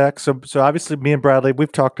auto tech. So obviously me and Bradley,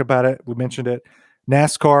 we've talked about it. We mentioned it.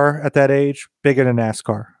 NASCAR at that age, big into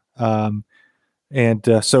NASCAR.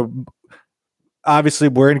 So obviously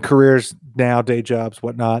we're in careers now, day jobs,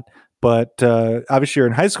 whatnot. But obviously you're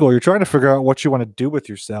in high school, you're trying to figure out what you want to do with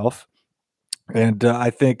yourself. And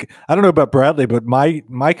I don't know about Bradley, but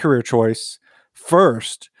my career choice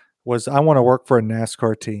first was I want to work for a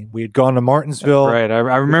NASCAR team. We had gone to Martinsville. Right. I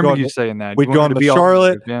remember you saying that. We'd gone to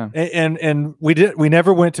Charlotte. Yeah. And we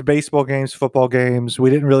never went to baseball games, football games. We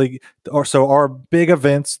didn't really, so our big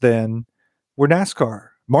events then were NASCAR,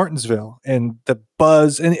 Martinsville, and the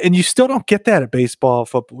buzz. And you still don't get that at baseball,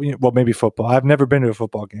 football. Well, maybe football. I've never been to a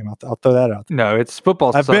football game. I'll throw that out there. No, it's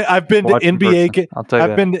football. I've been to NBA.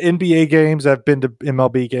 I've been to NBA games. I've been to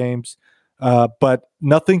MLB games. But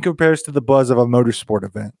nothing compares to the buzz of a motorsport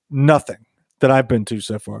event. Nothing that I've been to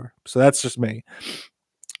so far. So that's just me.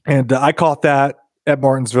 And I caught that at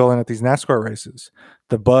Martinsville and at these NASCAR races,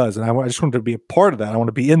 the buzz. And I just wanted to be a part of that. I want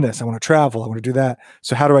to be in this. I want to travel. I want to do that.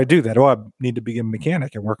 So how do I do that? Oh, I need to be a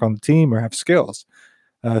mechanic and work on the team or have skills.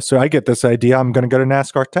 So I get this idea. I'm going to go to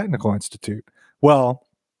NASCAR Technical Institute. Well,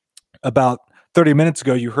 about 30 minutes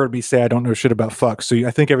ago, you heard me say I don't know shit about fuck. So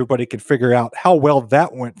I think everybody can figure out how well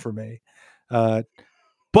that went for me.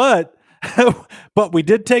 But we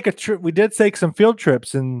did take a trip. We did take some field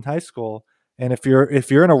trips in high school. And if you're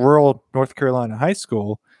in a rural North Carolina high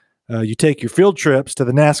school, you take your field trips to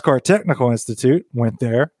the NASCAR Technical Institute. Went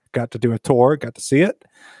there, got to do a tour, got to see it,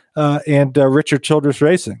 and Richard Childress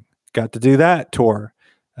Racing, got to do that tour.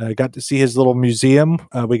 Got to see his little museum.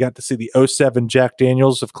 We got to see the 07 Jack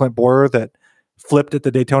Daniels of Clint Boyer that flipped at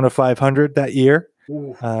the Daytona 500 that year.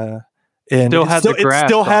 And still had the grass.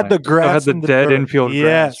 Still had the grass. Still had the dead infield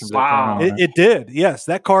grass. Yes. Wow. It did. Yes.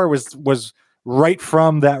 That car was right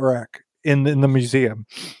from that wreck in the museum.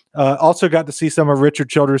 Also got to see some of Richard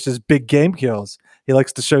Childress's big game kills. He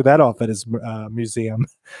likes to show that off at his museum.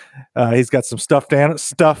 He's got some stuffed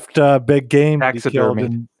big game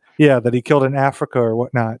that he killed in Africa or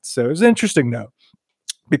whatnot. So it was interesting though,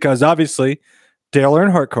 because obviously Dale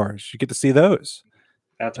Earnhardt cars, you get to see those.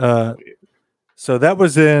 That's so that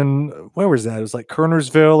was where was that? It was like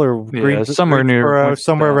Kernersville or somewhere near,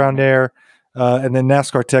 somewhere around there. And then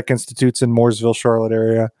NASCAR Tech Institute's in Mooresville, Charlotte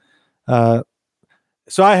area.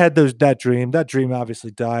 So I had that dream. That dream obviously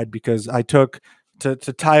died because I took to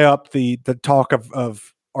tie up the talk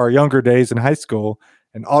of our younger days in high school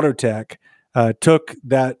and auto tech. Took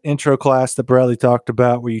that intro class that Bradley talked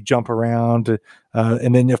about where you jump around.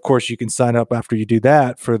 And then of course you can sign up after you do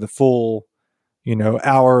that for the full,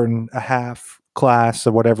 hour and a half class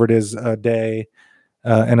or whatever it is a day.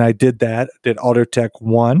 And I did Auto Tech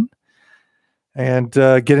 1 and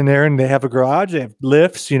get in there and they have a garage, they have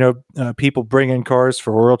lifts, people bring in cars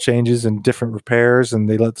for oil changes and different repairs and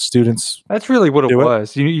they let the students. That's really what it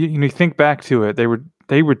was. You think back to it.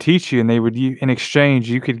 They would teach you and in exchange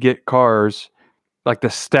you could get cars like the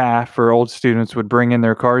staff or old students would bring in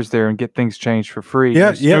their cars there and get things changed for free.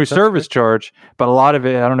 Yeah, no service charge, but a lot of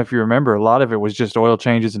it, I don't know if you remember, a lot of it was just oil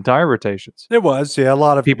changes and tire rotations. It was, a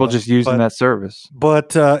lot of people just using that service.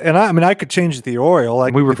 But and I could change the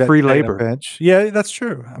oil. We were free labor. Bench. Yeah, that's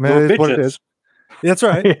true. I mean, it is what it is. That's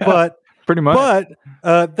right. Yeah, but pretty much.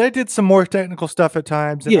 But they did some more technical stuff at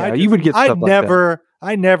times. And you would get stuff like that.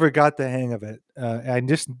 I never got the hang of it.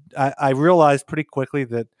 I realized pretty quickly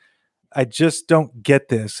that I just don't get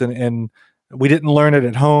this. And we didn't learn it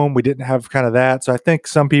at home. We didn't have kind of that. So I think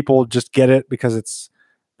some people just get it because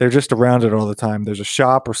they're just around it all the time. There's a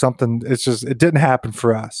shop or something. It didn't happen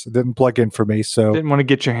for us. It didn't plug in for me. So didn't want to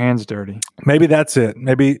get your hands dirty. Maybe that's it.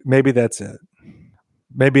 Maybe that's it.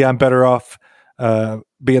 Maybe I'm better off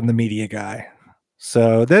being the media guy.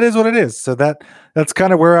 So that is what it is. So that's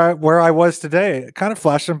kind of where I was today. Kind of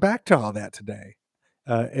flashing back to all that today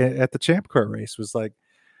at the Champ Car race was like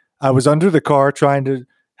I was under the car trying to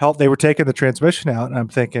help. They were taking the transmission out, and I'm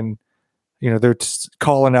thinking, they're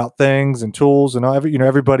calling out things and tools, and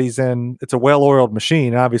everybody's in. It's a well-oiled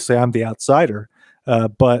machine. Obviously, I'm the outsider,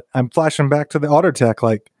 but I'm flashing back to the auto tech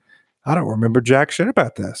like I don't remember jack shit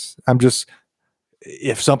about this. I'm just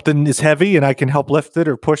if something is heavy and I can help lift it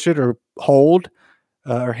or push it or hold.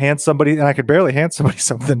 Or hand somebody, and I could barely hand somebody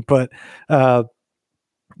something, but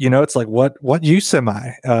it's like what use am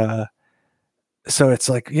I? So it's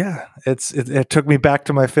like, it took me back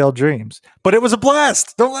to my failed dreams, but it was a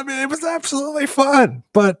blast. It was absolutely fun,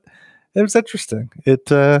 but it was interesting. It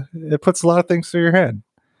puts a lot of things through your head.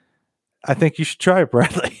 I think you should try it,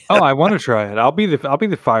 Bradley. I want to try it. I'll be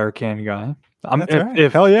the fire can guy.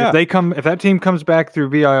 Hell yeah! If that team comes back through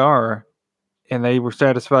VIR. And they were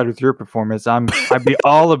satisfied with your performance, I'd be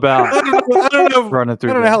all about I don't know running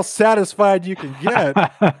through. I don't know how satisfied you can get.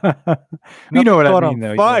 You know what I mean,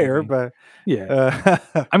 though. Fire, but yeah.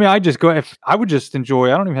 I mean, I would just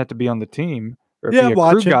enjoy. I don't even have to be on the team or be a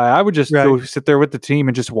crew guy. I would just go sit there with the team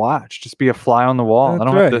and just watch, just be a fly on the wall. That's I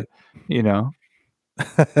don't have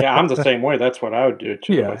to, Yeah, I'm the same way. That's what I would do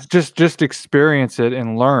too. Yeah, just experience it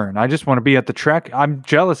and learn. I just want to be at the track. I'm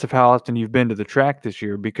jealous of how often you've been to the track this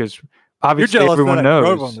year because. Obviously, everyone knows. I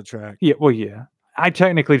drove on the track. Yeah, well, yeah. I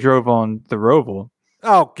technically drove on the Roval.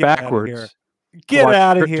 Oh, backwards. Get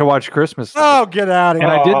out of here to watch Christmas lights. Oh, get out of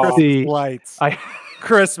here! And I did see lights.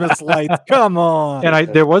 Christmas lights. Come on.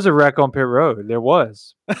 And there was a wreck on pit road. There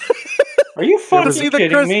was. Are you fucking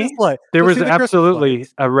kidding me? There was absolutely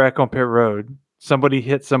a wreck on pit road. Somebody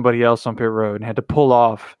hit somebody else on pit road and had to pull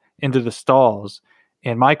off into the stalls.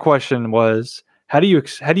 And my question was, how do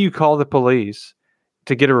you call the police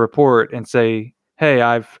to get a report and say, hey,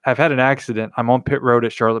 I've had an accident. I'm on pit road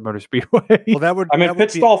at Charlotte Motor Speedway. Well, I'm in pit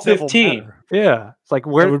stall 15. Yeah. It's like,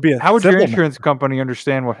 how would your insurance company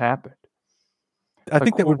understand what happened? I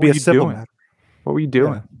think that would be a civil matter. What were you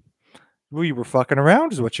doing? Yeah. Well, you were fucking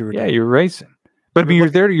around is what you were doing. Yeah, you were racing. But I mean,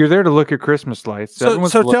 you're there to look at Christmas lights. So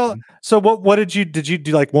what did you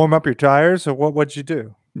do like warm up your tires or what'd you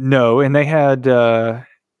do? No, and they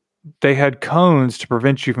had cones to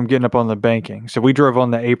prevent you from getting up on the banking. So we drove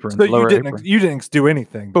on the apron. So you didn't do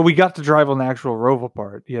anything. But we got to drive on the actual Roval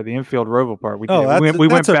part. Yeah, the infield Roval part. We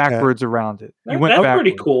went backwards around it. That's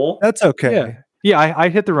pretty cool. That's okay. Yeah, I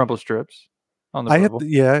hit the rumble strips on the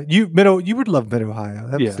Roval. You would love Mid-Ohio.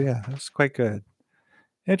 That's quite good.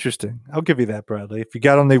 Interesting. I'll give you that, Bradley. If you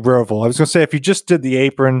got on the Roval. I was going to say, if you just did the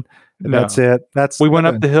apron, that's it. We went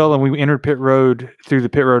up the hill and we entered pit road through the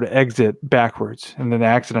pit road exit backwards. And then the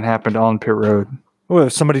accident happened on pit road. Well,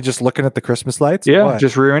 was somebody just looking at the Christmas lights? Yeah,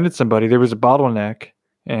 just rear-ended somebody. There was a bottleneck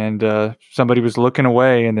and somebody was looking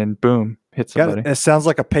away and then boom, hit somebody. It sounds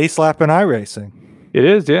like a pace lap in iRacing. It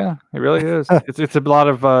is, yeah. It really is. It's a lot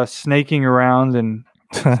of snaking around and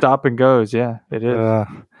stop and goes. Yeah, it is.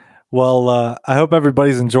 Well, I hope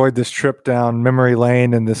everybody's enjoyed this trip down memory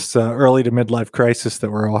lane and this early to midlife crisis that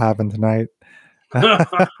we're all having tonight.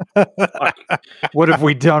 What have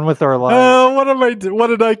we done with our lives? What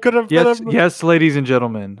did I could have? Yes, ladies and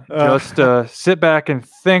gentlemen, just sit back and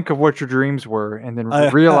think of what your dreams were, and then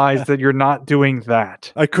realize that you're not doing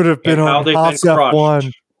that. I could have been on Haas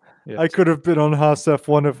F1. Yes. I could have been on Haas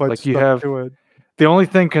F1 if I stuck to it. The only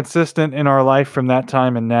thing consistent in our life from that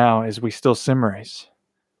time and now is we still sim race.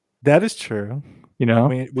 That is true.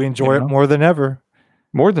 We enjoy it more than ever.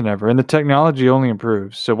 More than ever. And the technology only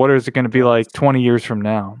improves. So what is it going to be like 20 years from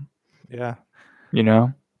now? Yeah. Yeah.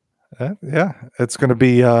 It's going to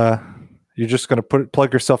be, you're just going to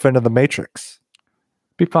plug yourself into the Matrix.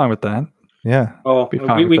 Be fine with that. Yeah. Oh,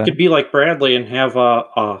 we could be like Bradley and have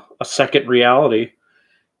a second reality.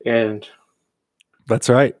 And that's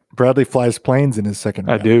right. Bradley flies planes in his second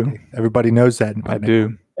reality. I do. Everybody knows that. I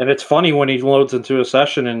do. And it's funny when he loads into a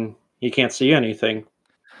session and he can't see anything.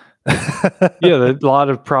 Yeah, there's a lot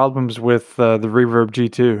of problems with the Reverb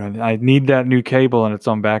G2, and I need that new cable, and it's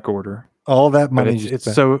on back order. All that money.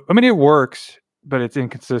 It's so. I mean, it works, but it's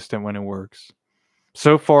inconsistent when it works.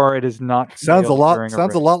 So far, it is not. Sounds a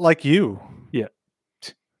lot like you. Yeah.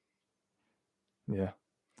 Yeah.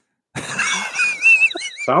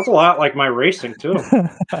 Sounds a lot like my racing too.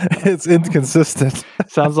 It's inconsistent.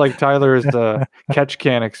 Sounds like Tyler's catch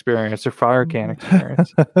can experience or fire can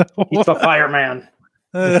experience. He's the fireman.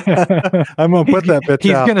 I'm gonna put that bitch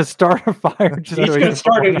He's out. gonna start a fire. He's gonna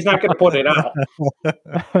start it. He's not gonna put it out.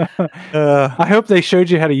 I hope they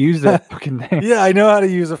showed you how to use that fucking thing. Yeah, I know how to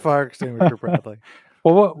use a fire extinguisher, Bradley.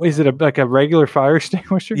 Well, what is it? Like a regular fire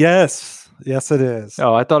extinguisher? Yes, it is.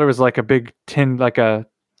 Oh, I thought it was like a big tin, like a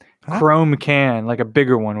chrome can, like a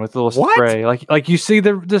bigger one with a little spray, like you see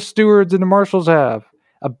the stewards and the marshals have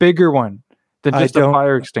a bigger one than just a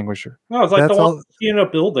fire extinguisher. No, it's like the one in a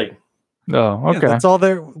building. Oh, okay. Yeah, that's all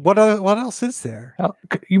there. What else is there? Well,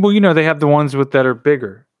 they have the ones that are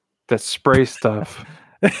bigger that spray stuff.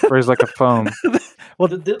 Sprays like a foam. Well,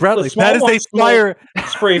 Bradley, that is a fire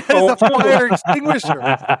spray foam. That is a fire extinguisher.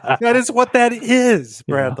 That is what that is,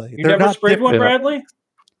 Bradley. You never sprayed one, Bradley?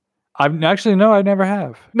 I've actually no, I never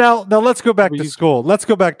have. Now let's go back to school. Let's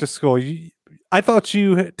go back to school. I thought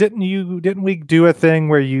didn't we do a thing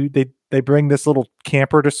where they bring this little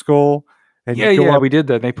camper to school? And we did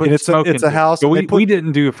that. They put smoke it's a house. But we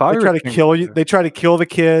didn't do a fire. They try to kill you. They try to kill the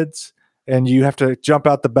kids, and you have to jump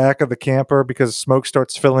out the back of the camper because smoke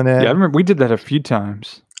starts filling in. Yeah, I remember we did that a few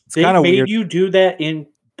times. It's kind of weird. You do that in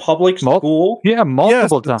public school? Yeah,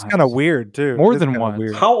 multiple times. It's kind of weird too. More than once.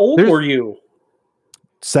 Weird. How old were you?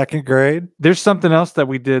 2nd grade. There's something else that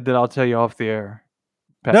we did that I'll tell you off the air.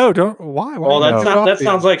 Pat. No, don't. Why? Well, that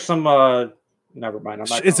sounds like some. Never mind. I'm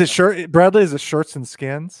not. Is it shirt? Bradley? Is it shirts and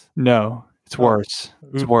skins? No, it's worse.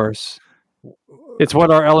 It's worse. It's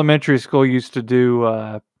what our elementary school used to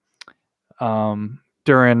do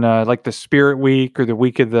during like the Spirit Week or the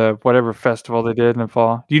week of the whatever festival they did in the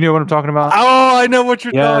fall. Do you know what I'm talking about? Oh, I know what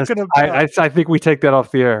you're talking about. I think we take that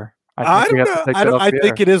off the air. I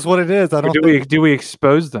think it is what it is. Do we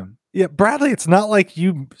expose them? Yeah, Bradley. It's not like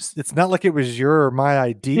it was your or my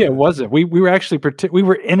idea. Yeah, it wasn't. We were actually we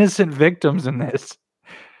were innocent victims in this.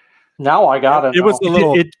 Now I got it. It was a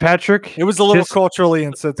little Patrick. It was a little culturally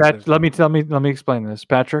insensitive. Let me explain this,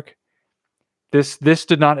 Patrick. This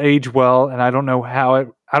did not age well, and I don't know how it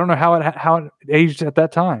aged at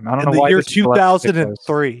that time. I don't know why. The year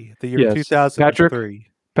 2003. The year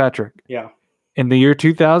 2003. Patrick. Yeah. In the year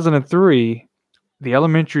 2003, the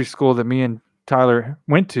elementary school that me and Tyler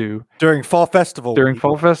went to during Fall Festival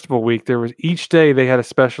Week, there was each day they had a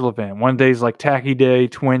special event. One day's like Tacky Day,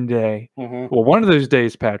 Twin Day. Mm-hmm. Well, one of those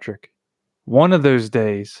days, Patrick,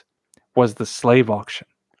 was the slave auction.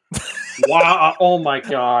 Wow! Oh my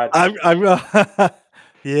God!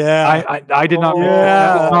 Yeah. I did not.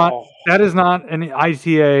 Yeah. That is not an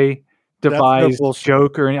ITA devised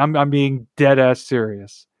joke or I'm being dead ass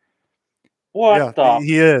serious. What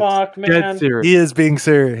the fuck, man? Dead serious. He is being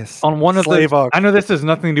serious. On one of those, I know this has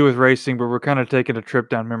nothing to do with racing, but we're kind of taking a trip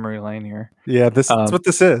down memory lane here. Yeah, that's what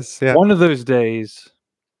this is. Yeah. One of those days,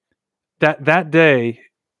 that day,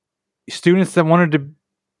 students that wanted to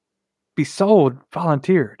be sold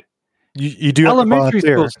volunteered. You do elementary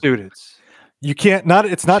school students. You can't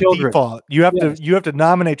it's not children. Default. You have to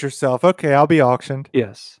nominate yourself. Okay, I'll be auctioned.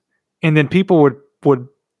 Yes, and then people would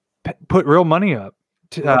put real money up.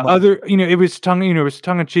 It was tongue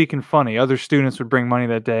in cheek and funny. Other students would bring money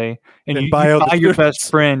that day, and you buy your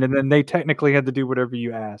best friend, and then they technically had to do whatever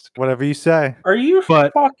you ask, whatever you say. Are you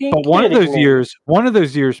fucking? But one of those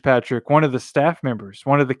years, Patrick, one of the staff members,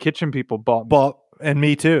 one of the kitchen people bought, and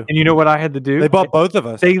me too. And you know what I had to do? They bought both of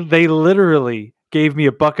us. They literally gave me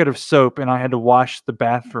a bucket of soap, and I had to wash the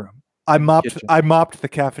bathroom. I mopped the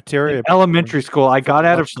cafeteria. In elementary school, I got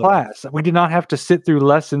out of class. We did not have to sit through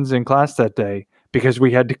lessons in class that day, because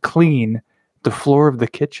we had to clean the floor of the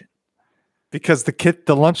kitchen. Because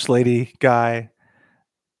the lunch lady guy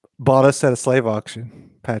bought us at a slave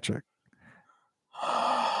auction, Patrick.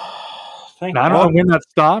 I don't know when that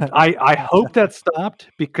stopped. I hope that stopped,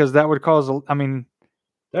 because that would cause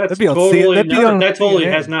that totally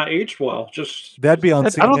has not aged well. That'd be on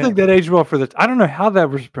CNN. I don't think that aged well I don't know how that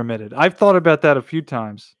was permitted. I've thought about that a few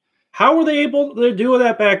times. How were they able to do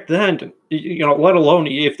that back then? Let alone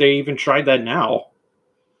if they even tried that now.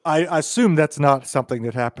 I assume that's not something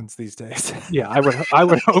that happens these days. Yeah, I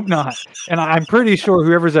would hope not. And I'm pretty sure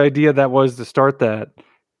whoever's idea that was to start that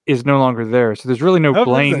is no longer there. So there's really no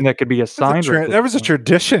blame that could be assigned. There was a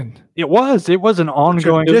tradition. It was an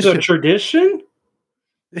ongoing tradition.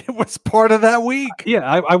 It was part of that week. Yeah,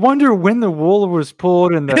 I wonder when the wool was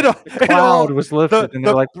pulled and the cloud was lifted, and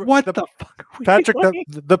they're like, "What the fuck?" Patrick,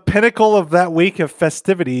 the pinnacle of that week of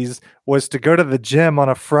festivities was to go to the gym on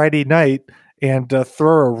a Friday night and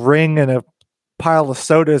throw a ring and a pile of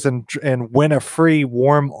sodas and win a free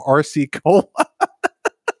warm RC Cola.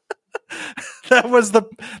 That was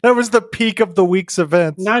the peak of the week's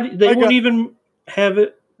events. They won't even have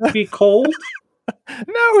it be cold.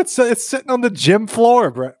 No, it's sitting on the gym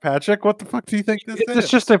floor, Patrick. What the fuck do you think this is? It's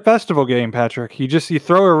just a festival game, Patrick. You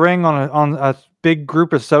throw a ring on a big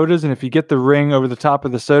group of sodas, and if you get the ring over the top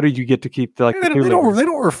of the soda, you get to keep they don't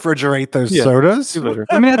refrigerate those sodas.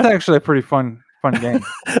 I mean, that's actually a pretty fun game.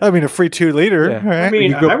 I mean, a free 2 liter. Yeah. Right? I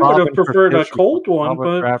mean, I would have preferred a cold one,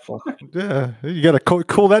 but yeah, you got to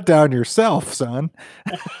cool that down yourself, son.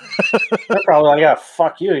 They're probably like,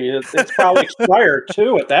 fuck you. It's probably expired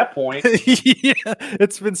too at that point. Yeah,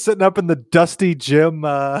 it's been sitting up in the dusty gym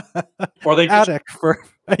or they attic for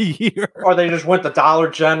a year. Or they just went to Dollar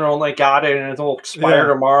General and they got it and it'll expire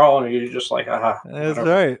tomorrow, and you're just like, That's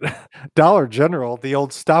right. Dollar General, the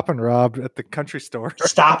old Stop and Rob at the country store.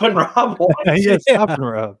 Stop and Rob? Yeah, Stop and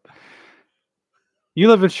Rob. You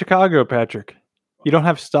live in Chicago, Patrick. You don't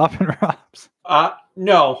have Stop and Robs.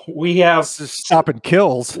 No, we have Stop and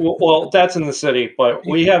Kills. Well, that's in the city, but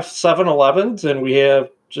we have 7-Elevens and we have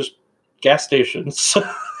just gas stations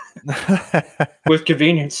with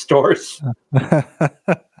convenience stores.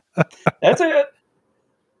 That's it.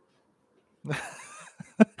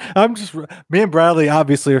 Me and Bradley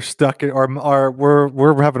obviously are stuck in,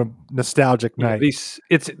 we're having a nostalgic night.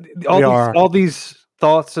 All these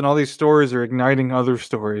thoughts and all these stories are igniting other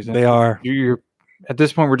stories. They are. You're at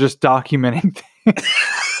this point, we're just documenting things.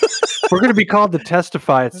 We're going to be called to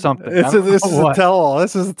testify at something. This is a tell-all.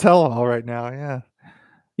 This is a tell-all right now. Yeah.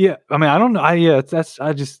 Yeah. I mean, I don't know. I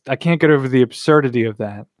can't get over the absurdity of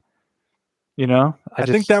that. You know, I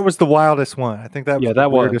think that was the wildest one. I think that was the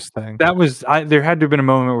weirdest thing. That was, there had to have been a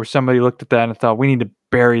moment where somebody looked at that and thought, we need to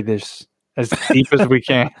bury this as deep as we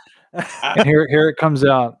can. And here it comes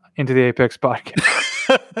out into the Apex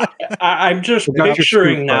podcast. I'm just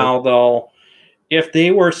picturing now, though, if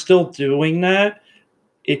they were still doing that,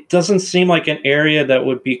 it doesn't seem like an area that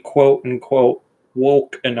would be quote unquote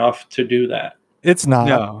woke enough to do that. It's not.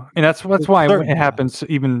 No, and that's why when it happens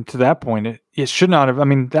even to that point, it should not have. I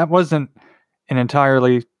mean, that wasn't an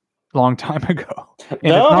entirely long time ago,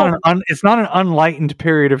 and it's not an unlightened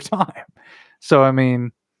period of time. So I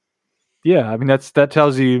mean, yeah, I mean that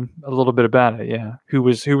tells you a little bit about it. Yeah, who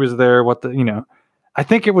was there? I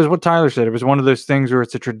think it was what Tyler said. It was one of those things where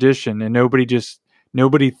it's a tradition, and nobody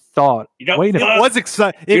thought. Wait a minute, it was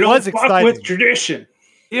exciting. It was exciting with tradition.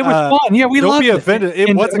 It was fun. Yeah, we loved it.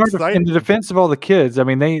 It was exciting. In the defense of all the kids, I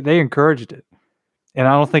mean, they encouraged it, and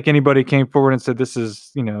I don't think anybody came forward and said this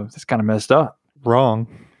is this kind of messed up. Wrong.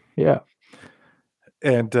 Yeah.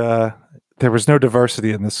 And there was no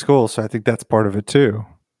diversity in the school, so I think that's part of it too.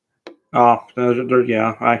 Oh,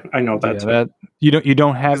 yeah, I know that. Yeah, you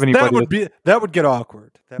don't have anybody. That would get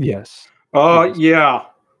awkward. Yes. Yeah,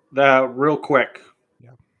 that real quick.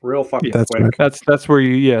 Yeah. Real fucking quick. Right. That's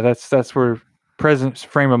where that's where President's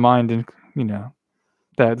frame of mind, and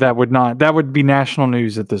that would be national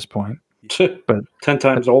news at this point. But 10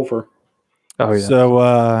 times over. Oh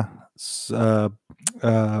yeah. So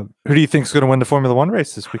who do you think is going to win the Formula One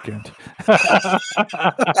race this weekend?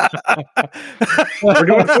 We're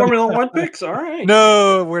doing Formula One picks? All right.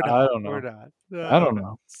 No, we're not. I don't know. We're not. No, I don't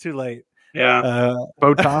know. It's too late. Yeah.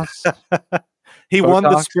 Botox. He won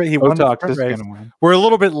the sprint. He won the sprint race. We're a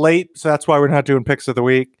little bit late, so that's why we're not doing picks of the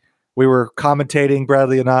week. We were commentating,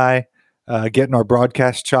 Bradley and I, getting our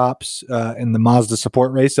broadcast chops in the Mazda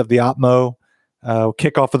support race of the Opmo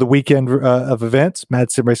kickoff of the weekend of events,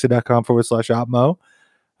 madsimracing.com/Opmo.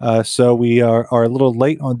 So we are a little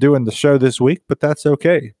late on doing the show this week, but that's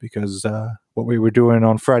okay because what we were doing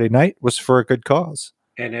on Friday night was for a good cause.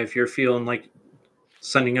 And if you're feeling like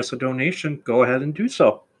sending us a donation, go ahead and do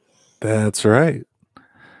so. That's right.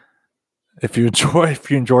 If you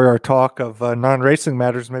enjoy our talk of non-racing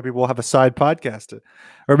matters, maybe we'll have a side podcast,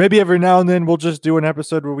 or maybe every now and then we'll just do an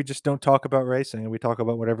episode where we just don't talk about racing and we talk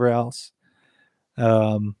about whatever else.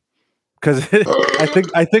 Because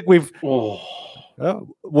I think we've.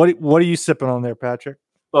 What are you sipping on there, Patrick?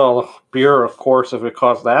 Well, beer, of course. If it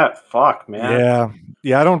costs that, fuck, man.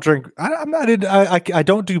 Yeah. I don't drink. I'm not. I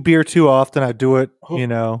don't do beer too often. I do it,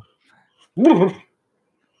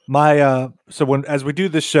 as we do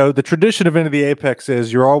this show, the tradition of Into the Apex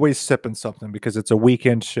is you're always sipping something because it's a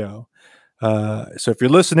weekend show. So if you're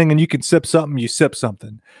listening and you can sip something, you sip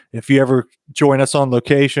something. If you ever join us on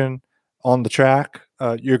location on the track,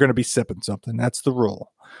 you're going to be sipping something. That's the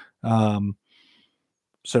rule.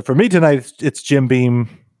 So for me tonight, it's Jim Beam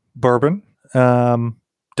bourbon,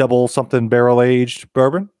 double something barrel aged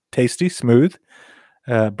bourbon, tasty, smooth.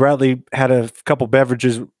 Bradley had a couple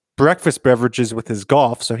breakfast beverages with his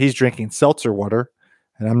golf, so he's drinking seltzer water,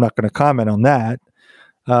 and I'm not going to comment on that.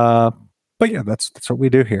 But yeah, that's what we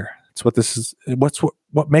do here. It's what this is.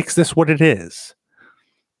 What makes this what it is.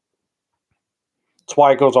 That's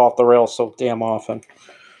why it goes off the rails so damn often.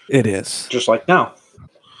 It is. Just like now.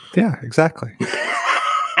 Yeah, exactly.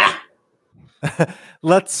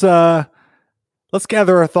 Let's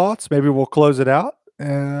gather our thoughts. Maybe we'll close it out.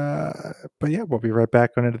 But yeah, we'll be right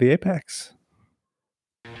back on Into the Apex.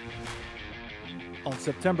 On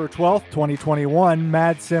September 12th, 2021,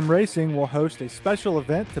 Mad Sim Racing will host a special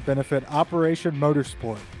event to benefit Operation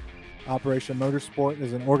Motorsport. Operation Motorsport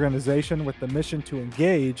is an organization with the mission to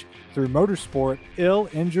engage through motorsport ill,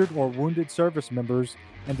 injured, or wounded service members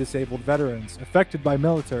and disabled veterans affected by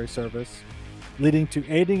military service, leading to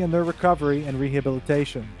aiding in their recovery and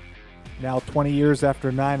rehabilitation. Now 20 years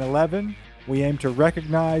after 9/11, we aim to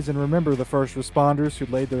recognize and remember the first responders who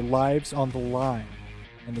laid their lives on the line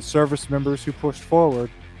and the service members who pushed forward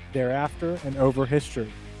thereafter and over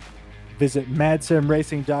history. Visit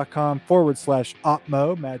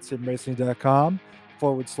madsimracing.com/OPMO,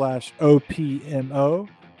 madsimracing.com/OPMO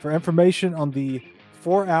for information on the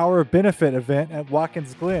 4-hour benefit event at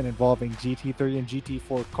Watkins Glen involving GT3 and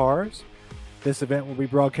GT4 cars. This event will be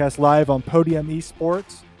broadcast live on Podium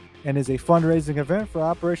Esports and is a fundraising event for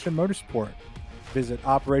Operation Motorsport. Visit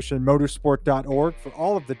operationmotorsport.org for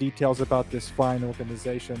all of the details about this fine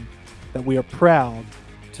organization that we are proud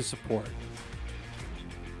to support.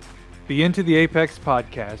 The Into the Apex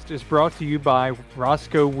podcast is brought to you by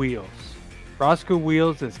Roscoe Wheels. Roscoe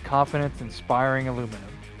Wheels is confidence-inspiring aluminum.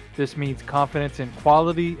 This means confidence in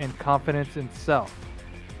quality and confidence in self.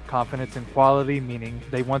 Confidence in quality meaning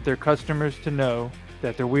they want their customers to know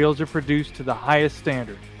that their wheels are produced to the highest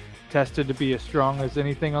standard, tested to be as strong as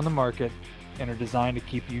anything on the market, and are designed to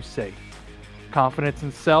keep you safe. Confidence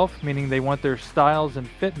in self, meaning they want their styles and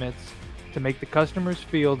fitments to make the customers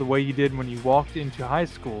feel the way you did when you walked into high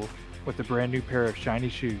school with a brand new pair of shiny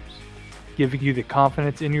shoes, giving you the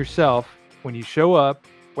confidence in yourself when you show up,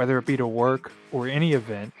 whether it be to work or any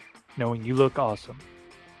event, knowing you look awesome.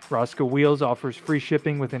 Roscoe Wheels offers free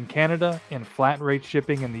shipping within Canada and flat rate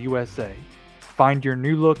shipping in the USA. Find your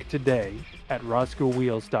new look today at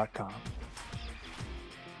roscoewheels.com.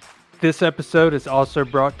 This episode is also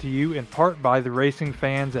brought to you in part by the racing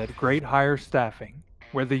fans at Great Hire Staffing.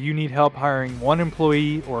 Whether you need help hiring 1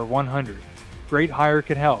 employee or 100, Great Hire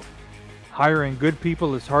can help. Hiring good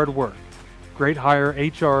people is hard work. Great Hire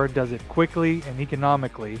HR does it quickly and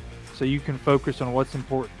economically so you can focus on what's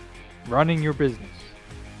important, running your business.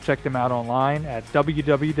 Check them out online at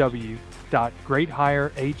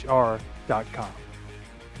www.greathirehr.com.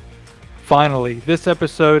 Finally, this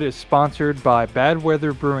episode is sponsored by Bad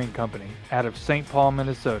Weather Brewing Company out of St. Paul,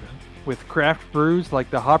 Minnesota. With craft brews like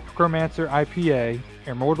the Hopchromancer IPA,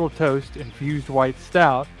 Immortal Toast Infused White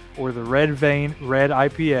Stout, or the Red Vein Red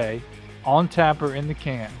IPA, on tap or in the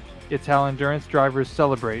can, it's how endurance drivers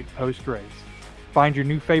celebrate post-race. Find your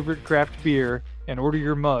new favorite craft beer and order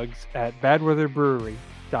your mugs at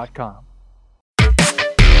badweatherbrewery.com.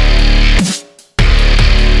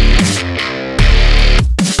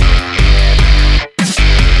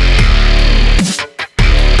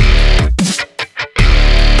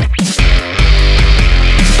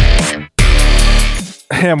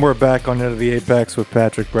 And we're back on Into the Apex with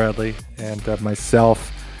Patrick Bradley and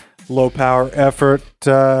myself. Low power effort.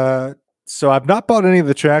 So I've not bought any of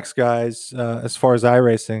the tracks, guys, as far as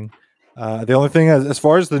iRacing. The only thing, as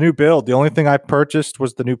far as the new build, the only thing I purchased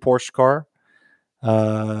was the new Porsche car.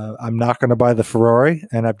 I'm not going to buy the Ferrari,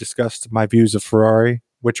 and I've discussed my views of Ferrari,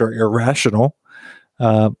 which are irrational,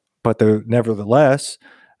 but they're nevertheless.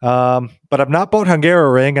 But I've not bought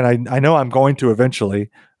Hungaroring, and I know I'm going to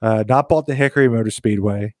eventually. Not bought the Hickory Motor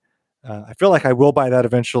Speedway. I feel like I will buy that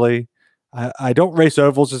eventually. I don't race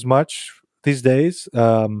ovals as much these days,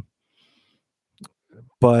 but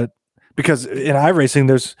because in iRacing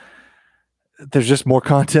there's just more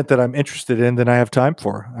content that I'm interested in than I have time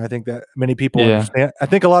for. I think that many people understand. I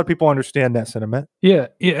think a lot of people understand that sentiment. Yeah,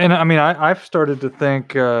 and I mean, I've started to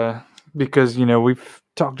think because we've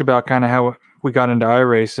talked about kind of how we got into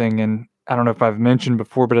iRacing, and I don't know if I've mentioned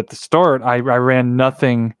before, but at the start I ran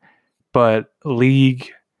nothing but league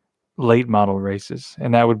late model races,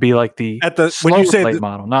 and that would be like when you say late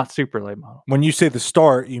model, not super late model. When you say the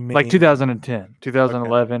start, you mean like 2010,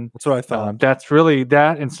 2011. Okay. That's what I thought. That's really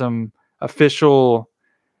that, and some official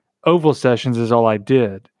oval sessions is all I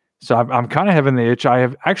did. So I'm kind of having the itch. I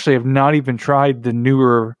have not even tried the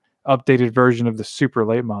newer, updated version of the super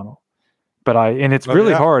late model, and it's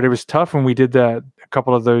really hard. It was tough when we did that, a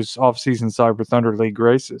couple of those off-season Cyber Thunder League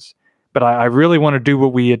races. But I really want to do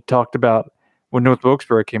what we had talked about when North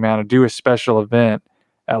Wilkesboro came out and do a special event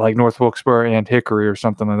at like North Wilkesboro and Hickory or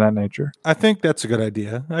something of that nature. I think that's a good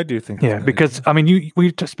idea. I do think. Yeah, because I mean,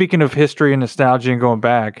 speaking of history and nostalgia and going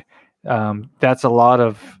back, that's a lot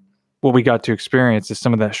of what we got to experience is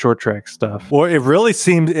some of that short track stuff. Well, it really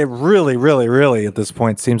at this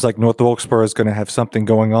point seems like North Wilkesboro is going to have something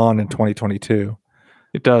going on in 2022.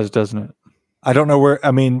 It does, doesn't it? I don't know where.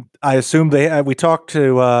 I mean, I assume we talked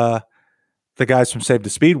to the guys from Save the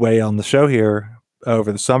Speedway on the show here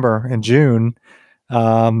over the summer in June.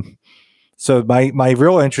 So my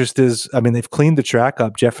real interest is, I mean, they've cleaned the track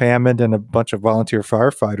up. Jeff Hammond and a bunch of volunteer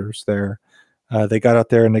firefighters there. They got out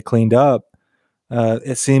there and they cleaned up.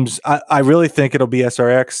 It seems, I really think it'll be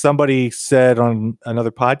SRX. Somebody said on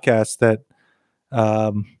another podcast that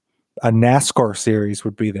a NASCAR series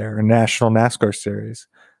would be there, a national NASCAR series.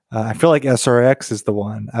 I feel like SRX is the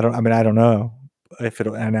one. I don't know if a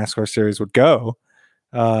NASCAR series would go.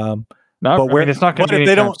 But it's not going to be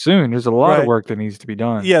anytime soon. There's a lot of work that needs to be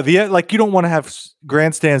done. Yeah, you don't want to have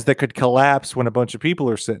grandstands that could collapse when a bunch of people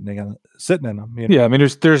are sitting in them. You know? Yeah, I mean,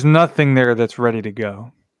 there's nothing there that's ready to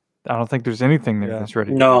go. I don't think there's anything there that's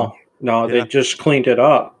ready to go. No, they just cleaned it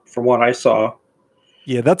up from what I saw.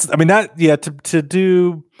 Yeah, that's a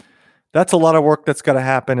lot of work that's got to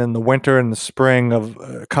happen in the winter and the spring of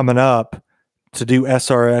coming up to do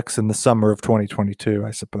SRX in the summer of 2022,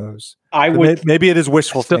 I suppose. Maybe it is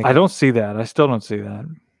wishful thinking. I don't see that. I still don't see that.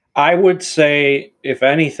 I would say, if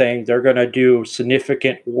anything, they're going to do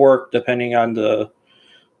significant work depending on the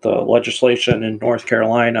legislation in North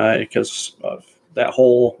Carolina because of that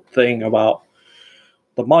whole thing about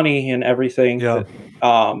the money and everything. Yeah.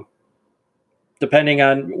 Depending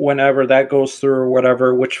on whenever that goes through or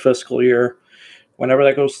whatever, which fiscal year, whenever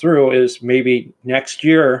that goes through is maybe next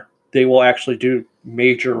year they will actually do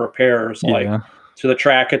major repairs like to the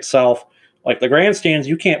track itself. Like the grandstands,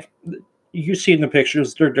 you see in the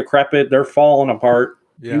pictures, they're decrepit, they're falling apart.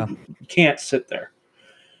 Yeah. You can't sit there.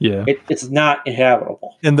 Yeah. It's not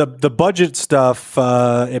inhabitable. And the budget stuff,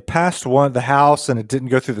 it passed the House and it didn't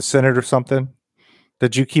go through the Senate or something.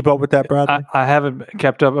 Did you keep up with that, Bradley? I haven't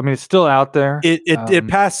kept up. I mean, it's still out there. It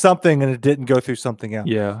passed something and it didn't go through something else.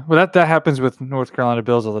 Yeah. Well, that happens with North Carolina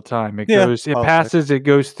bills all the time. It passes, it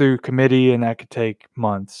goes through committee, and that could take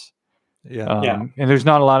months. Yeah. And there's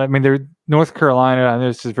not a lot. North Carolina, I know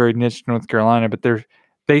this is very niche North Carolina, but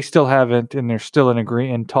they still haven't, and they're still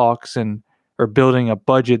in talks or building a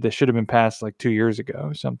budget that should have been passed like 2 years ago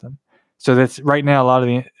or something. So that's right now, a lot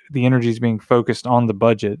of the energy is being focused on the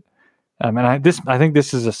budget. And I think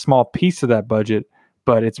this is a small piece of that budget,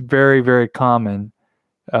 but it's very, very common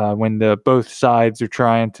when both sides are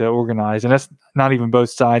trying to organize, and that's not even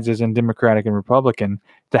both sides, as in Democratic and Republican.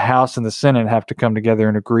 The House and the Senate have to come together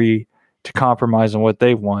and agree to compromise on what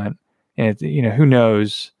they want, and who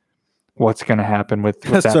knows what's going to happen with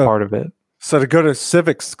that part of it. So to go to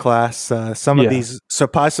civics class,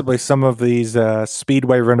 possibly some of these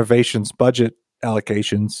speedway renovations budget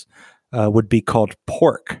allocations would be called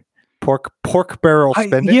pork barrel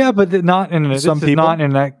spending. But not in not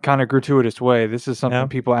in that kind of gratuitous way. This is something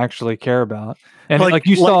people actually care about. And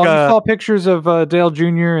you saw pictures of Dale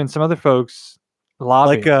Jr. and some other folks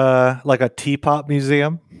lobbying. Like a teapot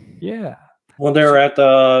museum. Yeah. Well, they're at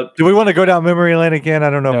the. Do we want to go down memory lane again?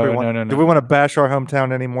 I don't know. No. Do we want to bash our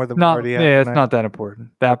hometown any more than we already have? Yeah, it's not that important.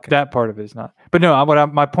 That part of it is not. But no,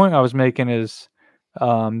 my point I was making is,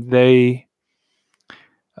 you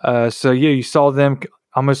saw them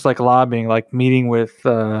almost like lobbying, like meeting with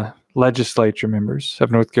legislature members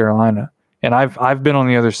of North Carolina, and I've been on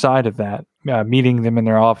the other side of that, meeting them in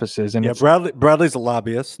their offices. And Bradley's a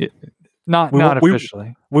lobbyist. Not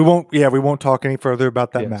officially. We won't talk any further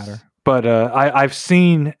about that matter. But I've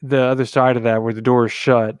seen the other side of that where the door is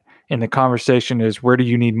shut and the conversation is, where do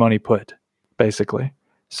you need money put, basically.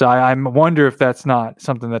 So I wonder if that's not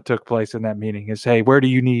something that took place in that meeting is, hey, where do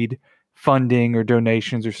you need funding or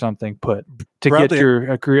donations or something put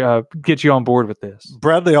to get you on board with this?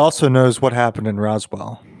 Bradley also knows what happened in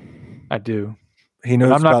Roswell. I do. He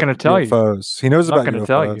knows. I'm not going to tell UFOs. He knows about UFOs. I'm not going to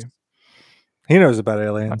tell you. He knows about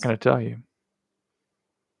aliens. I'm not going to tell you.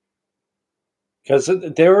 Because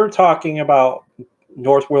they were talking about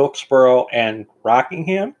North Wilkesboro and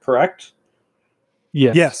Rockingham, correct?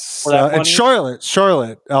 Yes. And Charlotte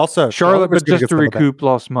also. Charlotte, but just to recoup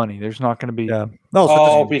lost money. There's not going to be. Yeah.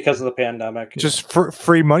 Because of the pandemic. Just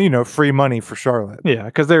free money, free money for Charlotte. Yeah,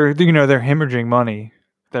 because they're hemorrhaging money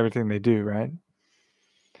with everything they do, right?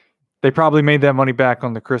 They probably made that money back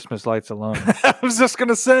on the Christmas lights alone. I was just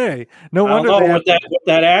gonna say, no wonder with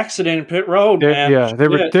that accident in pit road, man. Yeah,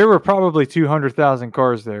 there were probably 200,000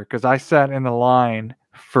 cars there because I sat in the line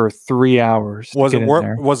for 3 hours. Was it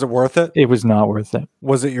worth it? It was not worth it.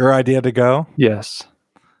 Was it your idea to go? Yes,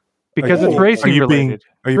 because it's racing related.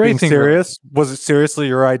 Are you being serious? Was it seriously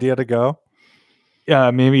your idea to go? Yeah,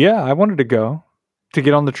 maybe. Yeah, I wanted to go to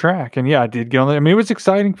get on the track, and yeah, I did get on there. I mean, it was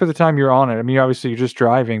exciting for the time you're on it. I mean, obviously you're just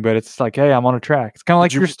driving, but it's like, hey, I'm on a track. It's kind of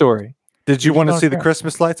like your story. Did you want to see the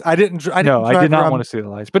Christmas lights? I didn't. No, I did not want to see the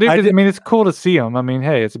lights, but I mean, it's cool to see them. I mean,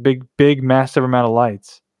 hey, it's a big, massive amount of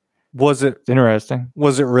lights. Was it interesting?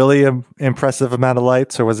 Was it really an impressive amount of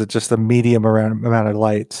lights, or was it just a medium amount of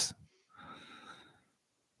lights?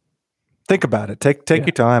 Think about it. Take your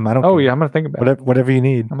time. I don't. Oh yeah, I'm gonna think about it. Whatever you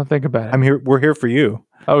need. I'm gonna think about it. I'm here. We're here for you.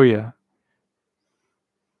 Oh yeah.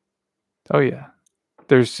 Oh yeah.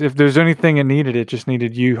 If there's anything it needed, it just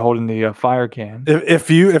needed you holding the fire can. If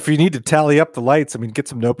you need to tally up the lights, I mean, get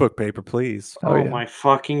some notebook paper, please. Oh my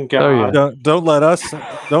fucking god! Oh, yeah. Don't let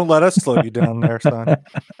us slow you down there, son.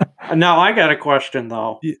 Now I got a question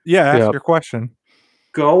though. Ask your question.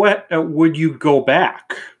 Would you go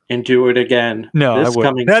back and do it again? No, I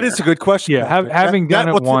wouldn't. That is a good question. Yeah, having done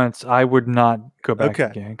it once, I would not go back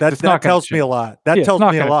again. That tells me a lot. That tells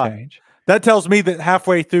me a lot. Change. That tells me that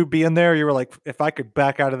halfway through being there, you were like, if I could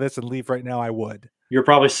back out of this and leave right now, I would. You're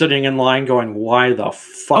probably sitting in line going, why the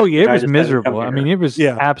fuck? Oh, yeah, it was miserable. I mean, it was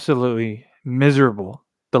absolutely miserable,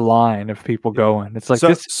 the line of people going. It's like,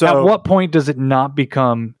 at what point does it not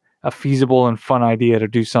become a feasible and fun idea to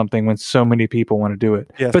do something when so many people want to do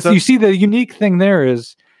it? Yeah, but you see, the unique thing there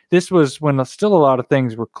is this was when still a lot of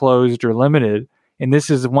things were closed or limited, and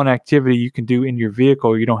this is one activity you can do in your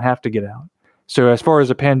vehicle. You don't have to get out. So as far as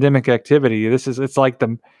a pandemic activity, it's like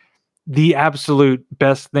the absolute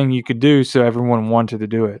best thing you could do. So everyone wanted to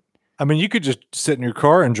do it. I mean, you could just sit in your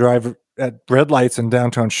car and drive at red lights in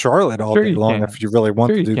downtown Charlotte all day long if you really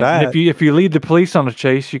want to do that. And if you lead the police on a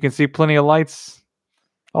chase, you can see plenty of lights,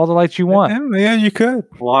 all the lights you want. Yeah, you could.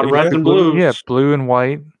 A lot of reds and blues. Yeah, blue and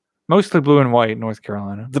white. Mostly blue and white in North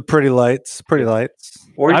Carolina. The pretty lights.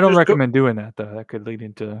 I don't recommend doing that though. That could lead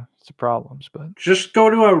into some problems. But just go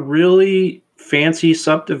to a really fancy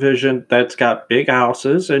subdivision that's got big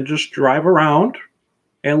houses and just drive around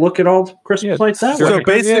and look at all the Christmas lights that way. So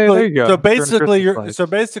basically,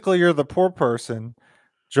 you're the poor person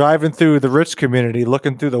driving through the rich community,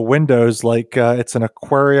 looking through the windows like it's an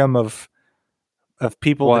aquarium of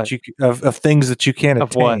people of things that you can't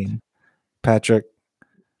attain. Patrick.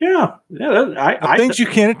 Yeah, things you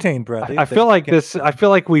can't attain, Bradley. I feel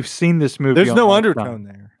like we've seen this movie. There's no undertone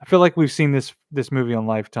there. I feel like we've seen this movie on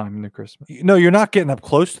Lifetime in the Christmas. No, you're not getting up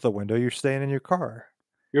close to the window. You're staying in your car.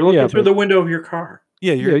 You're looking through the window of your car.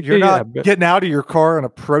 Yeah, you're not getting out of your car and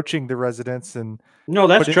approaching the residence. And no,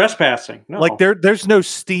 that's trespassing. No, like there's no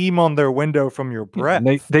steam on their window from your breath.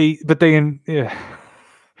 Yeah,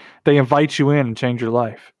 they invite you in and change your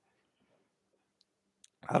life.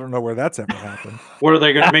 I don't know where that's ever happened. What are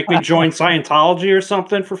they going to make me join Scientology or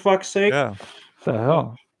something? For fuck's sake! Yeah, the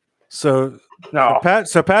hell. So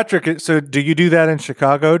Patrick, so do you do that in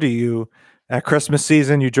Chicago? Do you at Christmas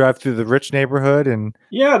season you drive through the rich neighborhood and?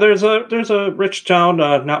 Yeah, there's a rich town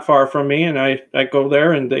not far from me, and I go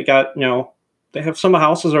there, and they got they have some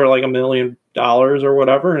houses are like $1 million or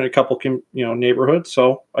whatever, and a couple neighborhoods.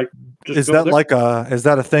 So I just is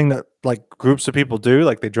that a thing that like groups of people do?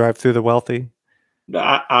 Like they drive through the wealthy.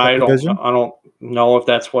 I don't know if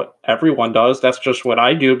that's what everyone does. That's just what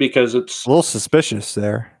I do because it's a little suspicious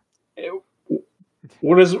there.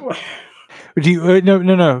 What is? Do you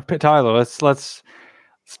no, Tyler? Let's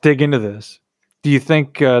dig into this. Do you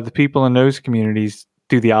think the people in those communities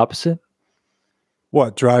do the opposite?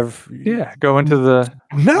 What drive? Yeah, go into the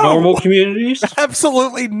normal communities.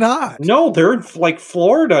 Absolutely not. No, they're like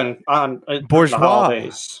Florida on bourgeois.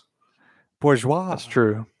 Bourgeois. That's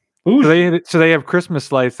true. So they have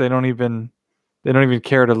Christmas lights. They don't even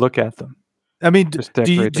care to look at them. I mean,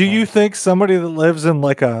 do you think somebody that lives in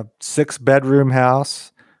like a 6-bedroom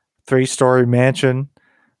house, 3-story mansion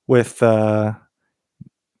with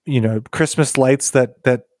Christmas lights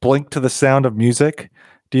that blink to the sound of music?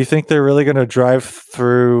 Do you think they're really going to drive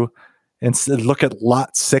through and look at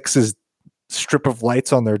Lot 6's strip of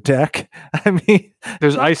lights on their deck? I mean,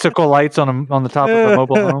 there's icicle lights on the top of a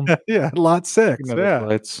mobile home. Yeah, Lot 6. Those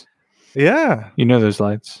lights. Yeah, you know those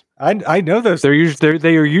lights. I know those. They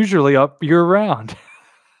are usually up year round.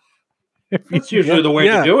 That's usually the way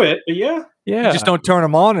to do it. But yeah. You just don't turn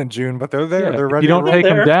them on in June, but they're there. Yeah. They're ready. You don't take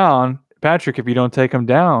them down, Patrick. If you don't take them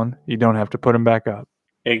down, you don't have to put them back up.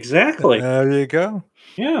 Exactly. There you go.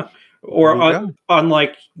 Yeah. Or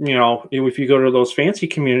unlike, if you go to those fancy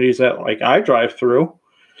communities that like I drive through,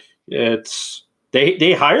 it's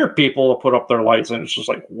they hire people to put up their lights, and it's just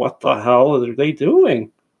like, what the hell are they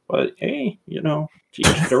doing? But hey, to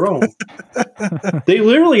each their own. They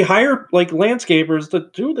literally hire like landscapers to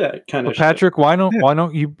do that kind of Patrick, why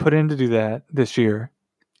don't you put in to do that this year,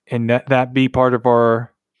 and that be part of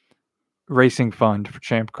our racing fund for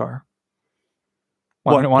Champ Car?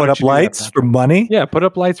 Put up lights for money? Yeah, put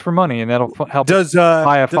up lights for money, and that'll help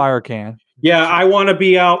buy a fire can. Yeah, I want to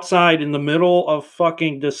be outside in the middle of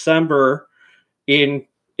fucking December in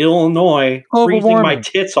Illinois, freezing my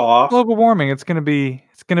tits off. Global warming. It's gonna be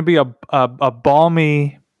a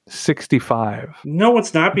balmy 65. No,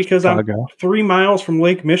 it's not, because I'm 3 miles from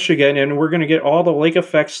Lake Michigan, and we're gonna get all the lake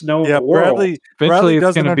effect snow in the world. Eventually,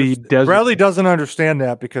 it's gonna be desert. Bradley doesn't understand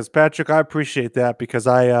that, because Patrick, I appreciate that, because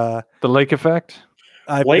the lake effect.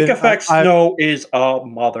 Lake effect snow is a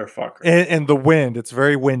motherfucker, and the wind. It's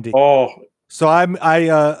very windy. Oh, so I'm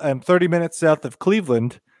 30 minutes south of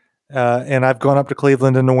Cleveland, and I've gone up to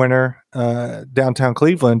Cleveland in the winter, downtown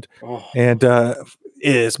Cleveland, and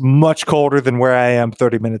it is much colder than where I am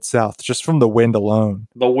 30 minutes south, just from the wind alone.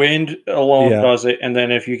 The wind alone does it, and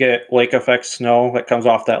then if you get lake effect snow that comes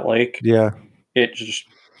off that lake, it's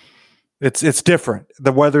different.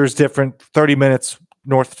 The weather is different. 30 minutes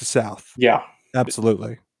north to south. Yeah.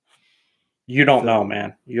 Absolutely. You don't know,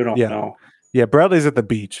 man. You don't know. Yeah, Bradley's at the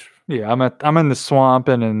beach. Yeah, I'm in the swamp,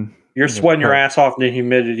 and you're sweating your ass off in the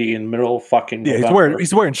humidity in the middle of fucking November.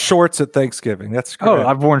 He's wearing shorts at Thanksgiving. That's correct. Oh,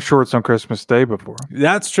 I've worn shorts on Christmas Day before.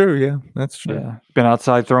 That's true. Yeah, that's true. Yeah, been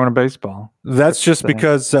outside throwing a baseball. That's just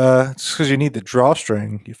because you need the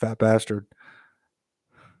drawstring, you fat bastard.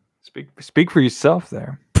 Speak for yourself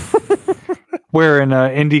there. Wearing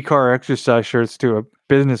IndyCar exercise shirts to a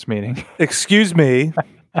business meeting. Excuse me.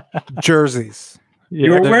 Jerseys. Yeah,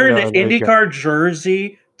 you were wearing an IndyCar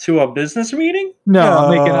jersey to a business meeting? No,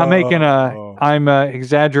 I'm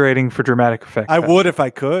exaggerating for dramatic effect. I would if I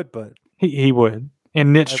could, but he would.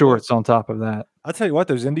 And knit shorts on top of that. I'll tell you what,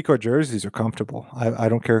 those IndyCar jerseys are comfortable. I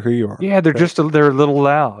don't care who you are. Yeah, they're a little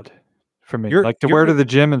loud for me. Like to wear to the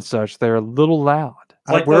gym and such, they're a little loud.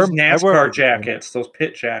 Like those NASCAR jackets, those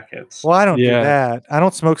pit jackets. Well, I don't do that. I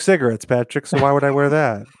don't smoke cigarettes, Patrick, so why would I wear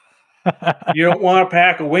that? You don't want a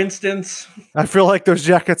pack of Winston's? I feel like those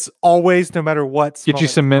jackets always, no matter what. Get you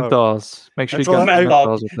some menthols. Make sure you get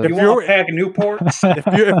menthols. If you want a pack of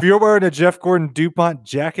Newports? if you're wearing a Jeff Gordon DuPont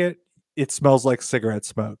jacket, it smells like cigarette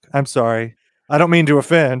smoke. I'm sorry. I don't mean to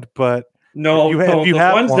offend, but the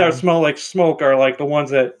ones that smell like smoke are like the ones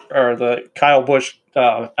that are the Kyle Busch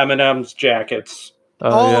M&M's jackets.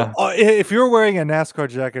 If you're wearing a NASCAR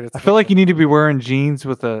jacket, I feel like you need to be wearing jeans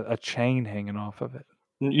with a chain hanging off of it.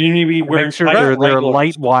 You need to be wearing they're a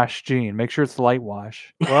light wash jean. Make sure it's light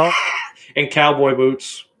wash. Well, and cowboy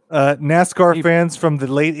boots. NASCAR fans from the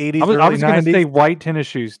late 80s, I was going to say white tennis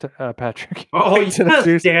shoes, Patrick. Oh,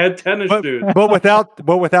 yes, Dad, tennis shoes. But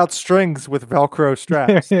without strings, with Velcro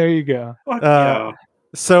straps. There you go.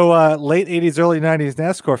 So late 80s, early 90s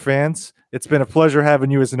NASCAR fans, it's been a pleasure having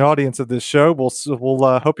you as an audience of this show.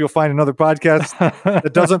 We'll hope you'll find another podcast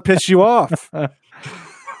that doesn't piss you off.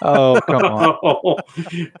 Oh, come on.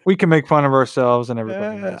 We can make fun of ourselves and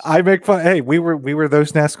everybody else. I make fun. Hey, we were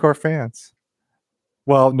those NASCAR fans.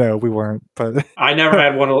 Well, no, we weren't. But I never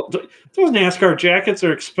had one of those NASCAR jackets.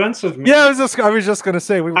 Are expensive, man. Yeah, I was just going to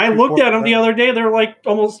say. I looked at them the other day. They're like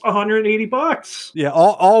almost $180. Yeah,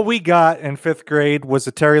 all we got in 5th grade was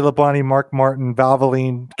a Terry Labonte, Mark Martin,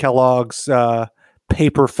 Valvoline, Kellogg's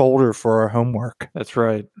paper folder for our homework. That's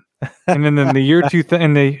right. And then in the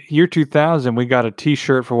year 2000, we got a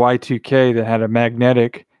T-shirt for Y2K that had a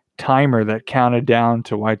magnetic timer that counted down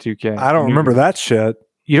to Y2K. I don't remember that shit.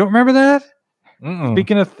 You don't remember that? Mm-mm.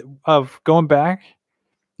 Speaking of going back,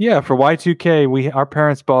 yeah, for Y2K, our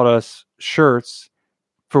parents bought us shirts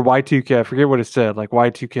for Y2K. I forget what it said, like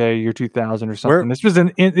Y2K year 2000 or something. This was in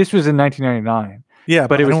 1999. Yeah,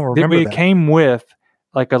 but it came with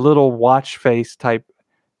like a little watch face type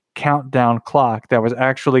countdown clock that was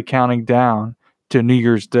actually counting down to New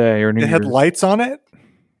Year's Day or New Year's. It had lights on it?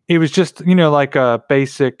 It was just, like a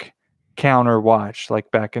basic counter watch,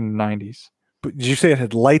 like back in the 90s. But did you say it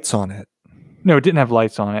had lights on it? No, it didn't have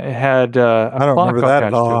lights on it. It had I don't remember that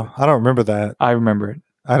at all. I don't remember that. I remember it.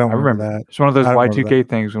 I remember that. It's one of those Y2K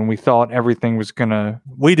things when we thought everything was going to...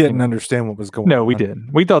 We didn't understand what was going on. No, we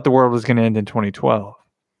didn't. We thought the world was going to end in 2012.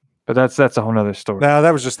 But that's a whole nother story. No,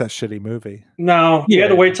 that was just that shitty movie. No, you had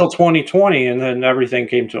to wait till 2020 and then everything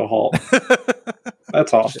came to a halt.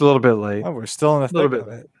 That's all. Just a little bit late. Oh, we're still in a little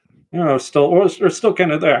bit. We're still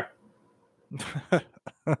kind of there.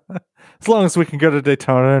 As long as we can go to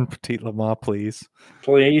Daytona and Petit Le Mans, please.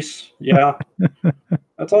 Please. Yeah.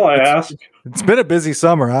 That's all I ask. It's been a busy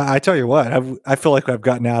summer. I tell you what, I feel like I've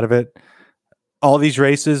gotten out of it. All these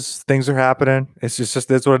races, things are happening. It's just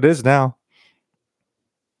that's what it is now.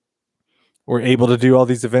 We're able to do all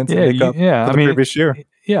these events. Yeah, the previous year.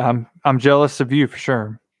 Yeah, I'm jealous of you for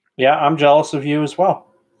sure. Yeah, I'm jealous of you as well.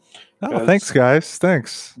 Oh, thanks, guys.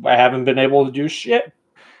 Thanks. I haven't been able to do shit.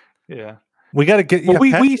 Yeah. We got to get. Well,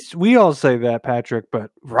 we all say that, Patrick,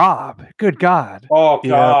 but Rob, good God. Oh,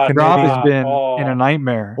 God. Rob has been in a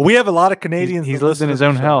nightmare. We have a lot of Canadians. He's lived in his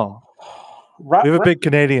own hell. We have a big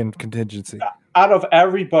Canadian contingency. Out of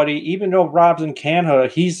everybody, even though Rob's in Canada,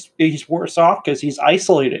 he's worse off because he's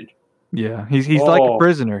isolated. Yeah, he's like a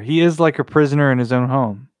prisoner. He is like a prisoner in his own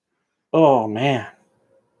home. Oh, man.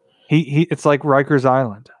 He it's like Rikers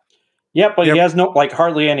Island. Yeah, but he has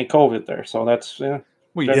hardly any COVID there, so that's a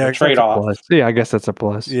trade-off. Yeah, I guess that's a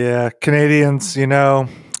plus. Yeah, Canadians,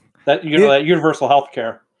 that universal health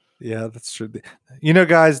care. Yeah, that's true.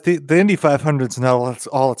 Guys, the Indy 500's not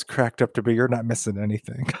all it's cracked up to be. You're not missing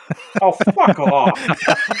anything. Oh, fuck off!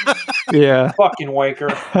 Yeah, fucking wanker.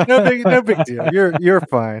 No big deal. You're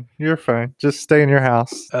fine. You're fine. Just stay in your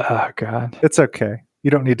house. Oh God, it's okay.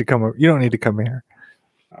 You don't need to come. You don't need to come here.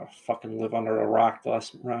 I'll fucking live under a rock at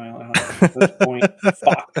this point.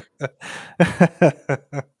 Fuck.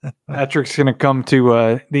 Patrick's gonna come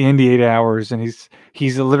to the Indy 8 Hours, and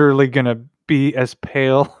he's literally gonna be as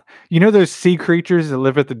pale. You know those sea creatures that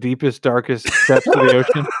live at the deepest, darkest depths of the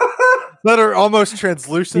ocean that are almost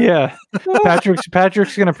translucent. Yeah, Patrick's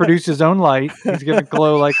gonna produce his own light. He's gonna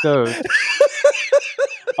glow like those.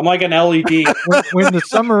 I'm like an LED. When the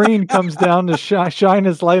submarine comes down to shine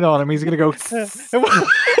his light on him, he's gonna go.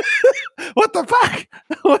 What the fuck?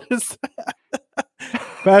 What is that?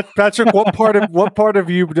 Patrick, what part of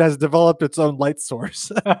you has developed its own light source?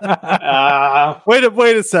 Wait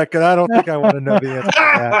a second. I don't think I want to know the answer to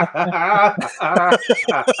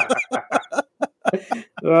that.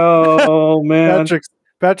 Oh man,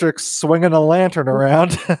 Patrick's swinging a lantern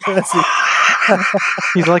around.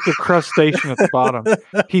 He's like a crustacean at the bottom.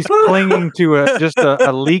 He's clinging to just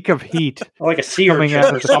a leak of heat, like a sea coming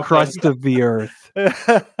out of the crust of the earth.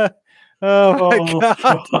 Oh my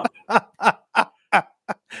God.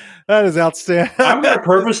 That is outstanding. I'm going to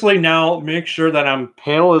purposely now make sure that I'm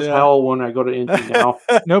pale as hell when I go to Indy now.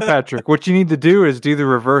 No, Patrick. What you need to do is do the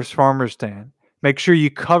reverse farmer's tan. Make sure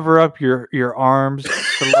you cover up your arms,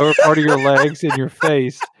 the lower part of your legs, and your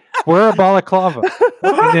face. Wear a balaclava.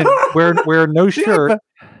 And then wear no shirt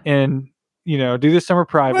and, do the summer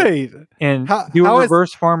private. Wait. And do a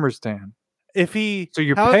reverse farmer's tan. So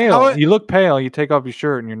you're pale. You look pale. You take off your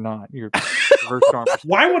shirt and you're not. You're reverse farmer's.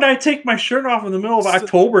 Why would I take my shirt off in the middle of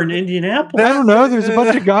October in Indianapolis? I don't know. There's a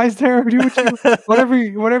bunch of guys there. Do whatever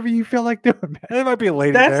you feel like doing. Man. There might be a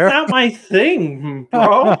lady there. That's not my thing,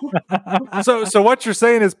 bro. So what you're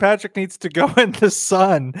saying is Patrick needs to go in the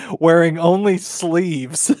sun wearing only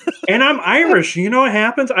sleeves. And I'm Irish. You know what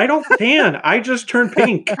happens? I don't tan. I just turn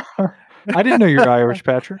pink. I didn't know you're Irish,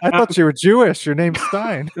 Patrick. I thought you were Jewish. Your name's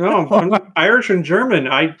Stein. No, I'm Irish and German.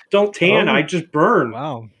 I don't tan. I just burn.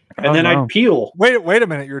 Wow. And then I peel. Wait a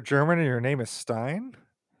minute. You're German and your name is Stein?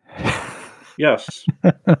 Yes.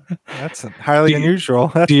 That's highly unusual.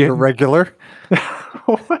 That's irregular.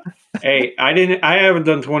 Hey, I haven't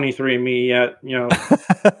done 23andMe yet.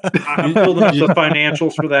 I'm building up the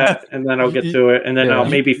financials for that, and then I'll get to it, and then I'll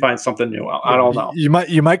maybe find something new. I don't know.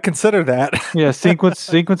 You might consider that. Yeah, sequence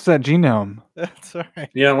that genome. That's all right.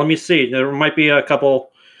 Yeah, let me see. There might be a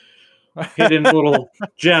couple hidden little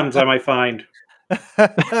gems I might find.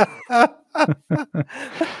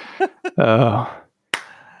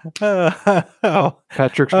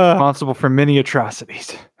 Patrick's responsible for many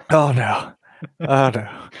atrocities. Oh no.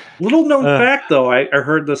 Little known fact, though, I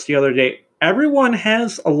heard this the other day. Everyone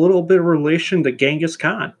has a little bit of relation to Genghis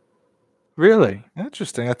Khan. Really?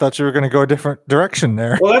 Interesting. I thought you were going to go a different direction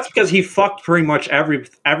there. Well, that's because he fucked pretty much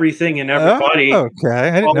everything and everybody okay.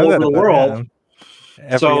 I didn't all know over that the world. Him.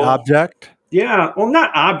 Every object? Yeah. Well,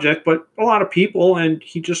 not object, but a lot of people, and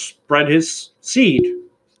he just spread his seed.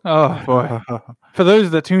 Oh, boy. For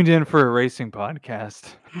those that tuned in for a racing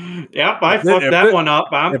podcast. Yep, I fucked that one up.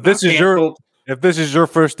 If this is your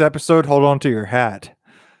first episode, hold on to your hat.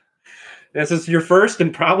 This is your first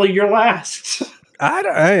and probably your last.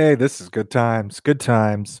 Hey, this is good times. Good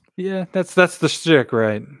times. Yeah, that's the shtick,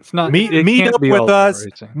 right? It's not meet up with us.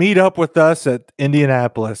 Meet up with us at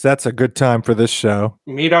Indianapolis. That's a good time for this show.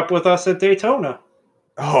 Meet up with us at Daytona.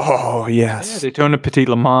 Oh yes, Daytona, Petit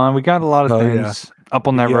Le Mans. We got a lot of things up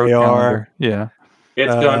on that road calendar. Yeah.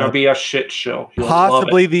 It's gonna be a shit show.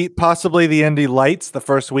 Possibly the Indy Lights the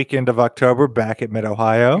first weekend of October back at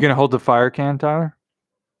Mid-Ohio. You gonna hold the fire can, Tyler?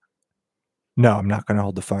 No, I'm not gonna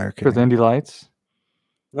hold the fire can for the Indy Lights.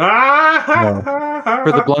 No.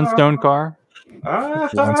 For the Blundstone car.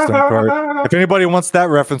 If anybody wants that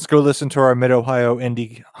reference, go listen to our Mid-Ohio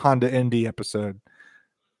Honda Indy episode.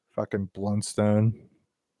 Fucking Blundstone.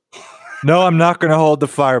 No, I'm not going to hold the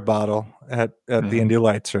fire bottle at the Indy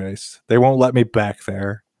Lights race. They won't let me back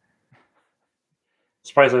there.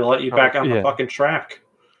 Surprised they let you back on the fucking track.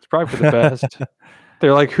 It's probably for the best.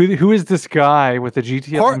 They're like, who is this guy with the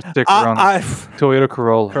GTM sticker on Toyota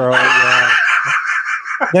Corolla?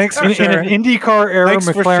 Thanks for sharing. In an IndyCar era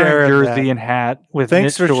McLaren jersey and hat.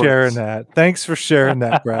 Thanks for sharing that. Thanks for sharing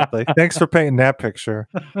that, Bradley. Thanks for painting that picture.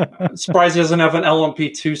 Surprised he doesn't have an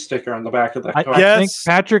LMP2 sticker on the back of that car. Yes.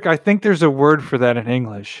 Patrick, I think there's a word for that in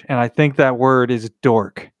English, and I think that word is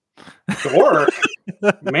dork. Dork?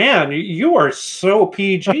 Man, you are so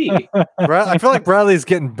PG. I feel like Bradley's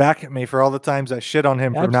getting back at me for all the times I shit on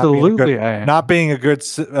him for not being a good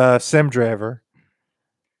sim driver.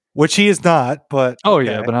 Which he is not, but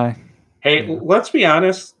Hey, let's be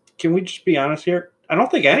honest. Can we just be honest here? I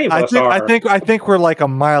don't think any of us are. I think we're like a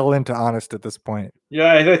mile into honest at this point.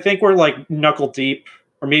 Yeah, I think we're like knuckle deep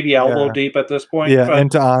or maybe elbow deep at this point. Yeah,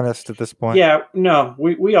 into honest at this point. Yeah, no,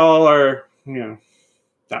 we all are. No,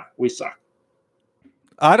 we suck.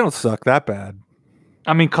 I don't suck that bad.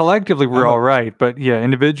 I mean, collectively we're all right, but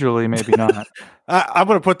individually maybe not. I'm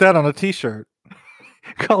going to put that on a T-shirt.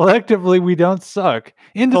 Collectively, we don't suck.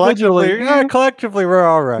 Individually, collectively, we're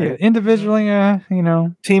all right. Yeah, individually,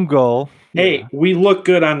 team goal. Hey, we look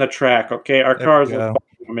good on the track. Okay, our cars are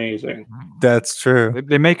amazing. That's true.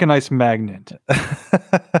 They make a nice magnet.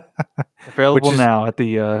 Available now at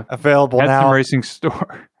the Sim Racing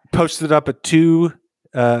store. Posted up at two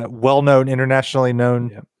well-known, internationally known.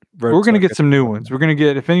 Yeah. We're going to get some new ones. We're going to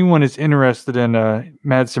get, if anyone is interested in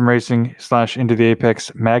Mad Sim Racing / Into the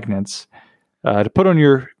Apex magnets. To put on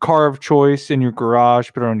your car of choice in your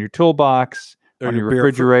garage, put it on your toolbox, on your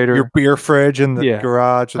refrigerator, your beer fridge in the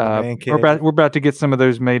garage. In the man cave. We're about to get some of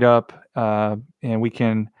those made up, and we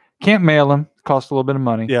can't mail them. It costs a little bit of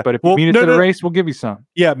money. Yeah. But if you meet us at a race, we'll give you some.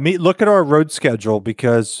 Yeah, look at our road schedule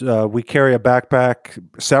because we carry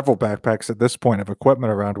several backpacks at this point of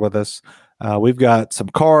equipment around with us. We've got some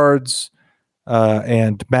cards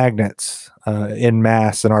and magnets in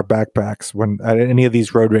mass in our backpacks when at any of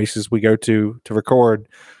these road races we go to record.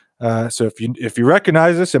 So if you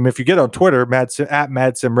recognize us, and if you get on Twitter at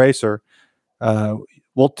Mad Sim Racer,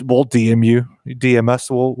 we'll DM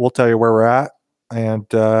us. We'll tell you where we're at and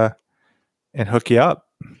hook you up.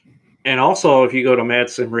 And also, if you go to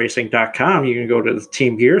madsimracing.com, you can go to the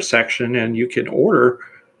Team Gear section and you can order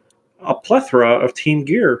a plethora of Team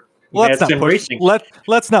Gear. Let's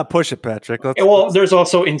not push it, Patrick. There's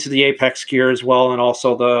also Into the Apex gear as well, and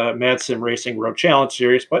also the Mad Sim Racing Road Challenge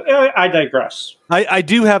series. But I digress. I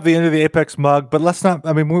do have the Into the Apex mug, but let's not.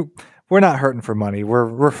 I mean, we're not hurting for money.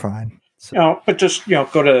 We're fine. So. But just go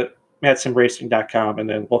to madsimracing.com and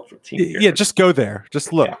then look for Team Gear. Yeah, just go there.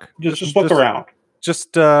 Just look. Yeah, just look around.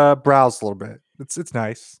 Just browse a little bit. It's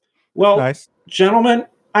nice. Well, nice. Gentlemen,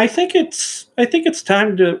 I think it's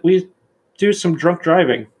time we do some drunk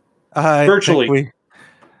driving. Virtually.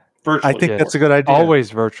 I think that's a good idea. Always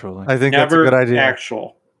virtually. I think that's a good idea.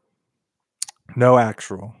 No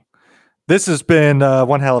actual. This has been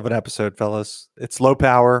one hell of an episode, fellas. It's low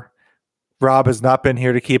power. Rob has not been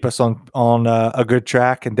here to keep us on a good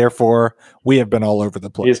track, and therefore we have been all over the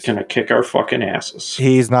place. He's going to kick our fucking asses.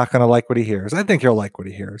 He's not going to like what he hears. I think he'll like what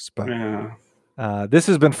he hears, but this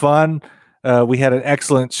has been fun. We had an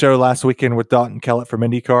excellent show last weekend with Dalton Kellett from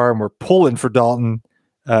IndyCar, and we're pulling for Dalton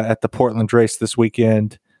at the Portland race this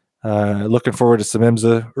weekend. Looking forward to some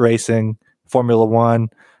IMSA racing, Formula One.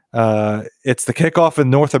 It's the kickoff in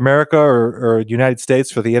North America or United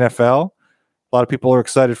States for the NFL. A lot of people are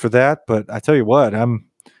excited for that, but I tell you what, I'm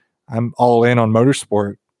all in on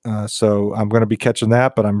motorsport. So I'm going to be catching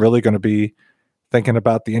that, but I'm really going to be thinking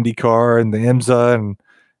about the IndyCar and the IMSA, and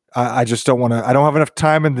I just don't want to. I don't have enough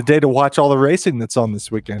time in the day to watch all the racing that's on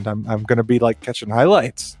this weekend. I'm going to be like catching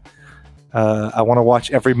highlights. I want to watch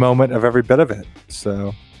every moment of every bit of it.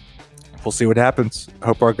 So we'll see what happens.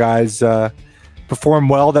 Hope our guys perform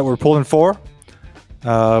well that we're pulling for.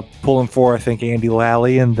 I think, Andy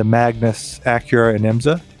Lally and the Magnus Acura and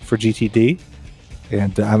IMSA for GTD.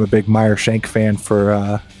 And I'm a big Meyer Shank fan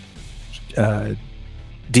for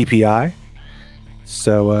DPI.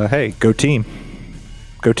 So, hey, go team.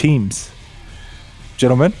 Go teams.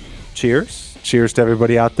 Gentlemen, cheers. Cheers to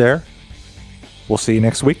everybody out there. We'll see you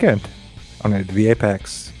next weekend on Into the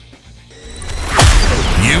Apex.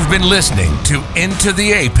 You've been listening to Into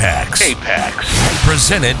the Apex.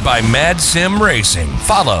 Presented by Mad Sim Racing.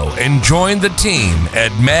 Follow and join the team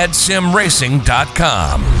at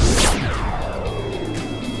madsimracing.com.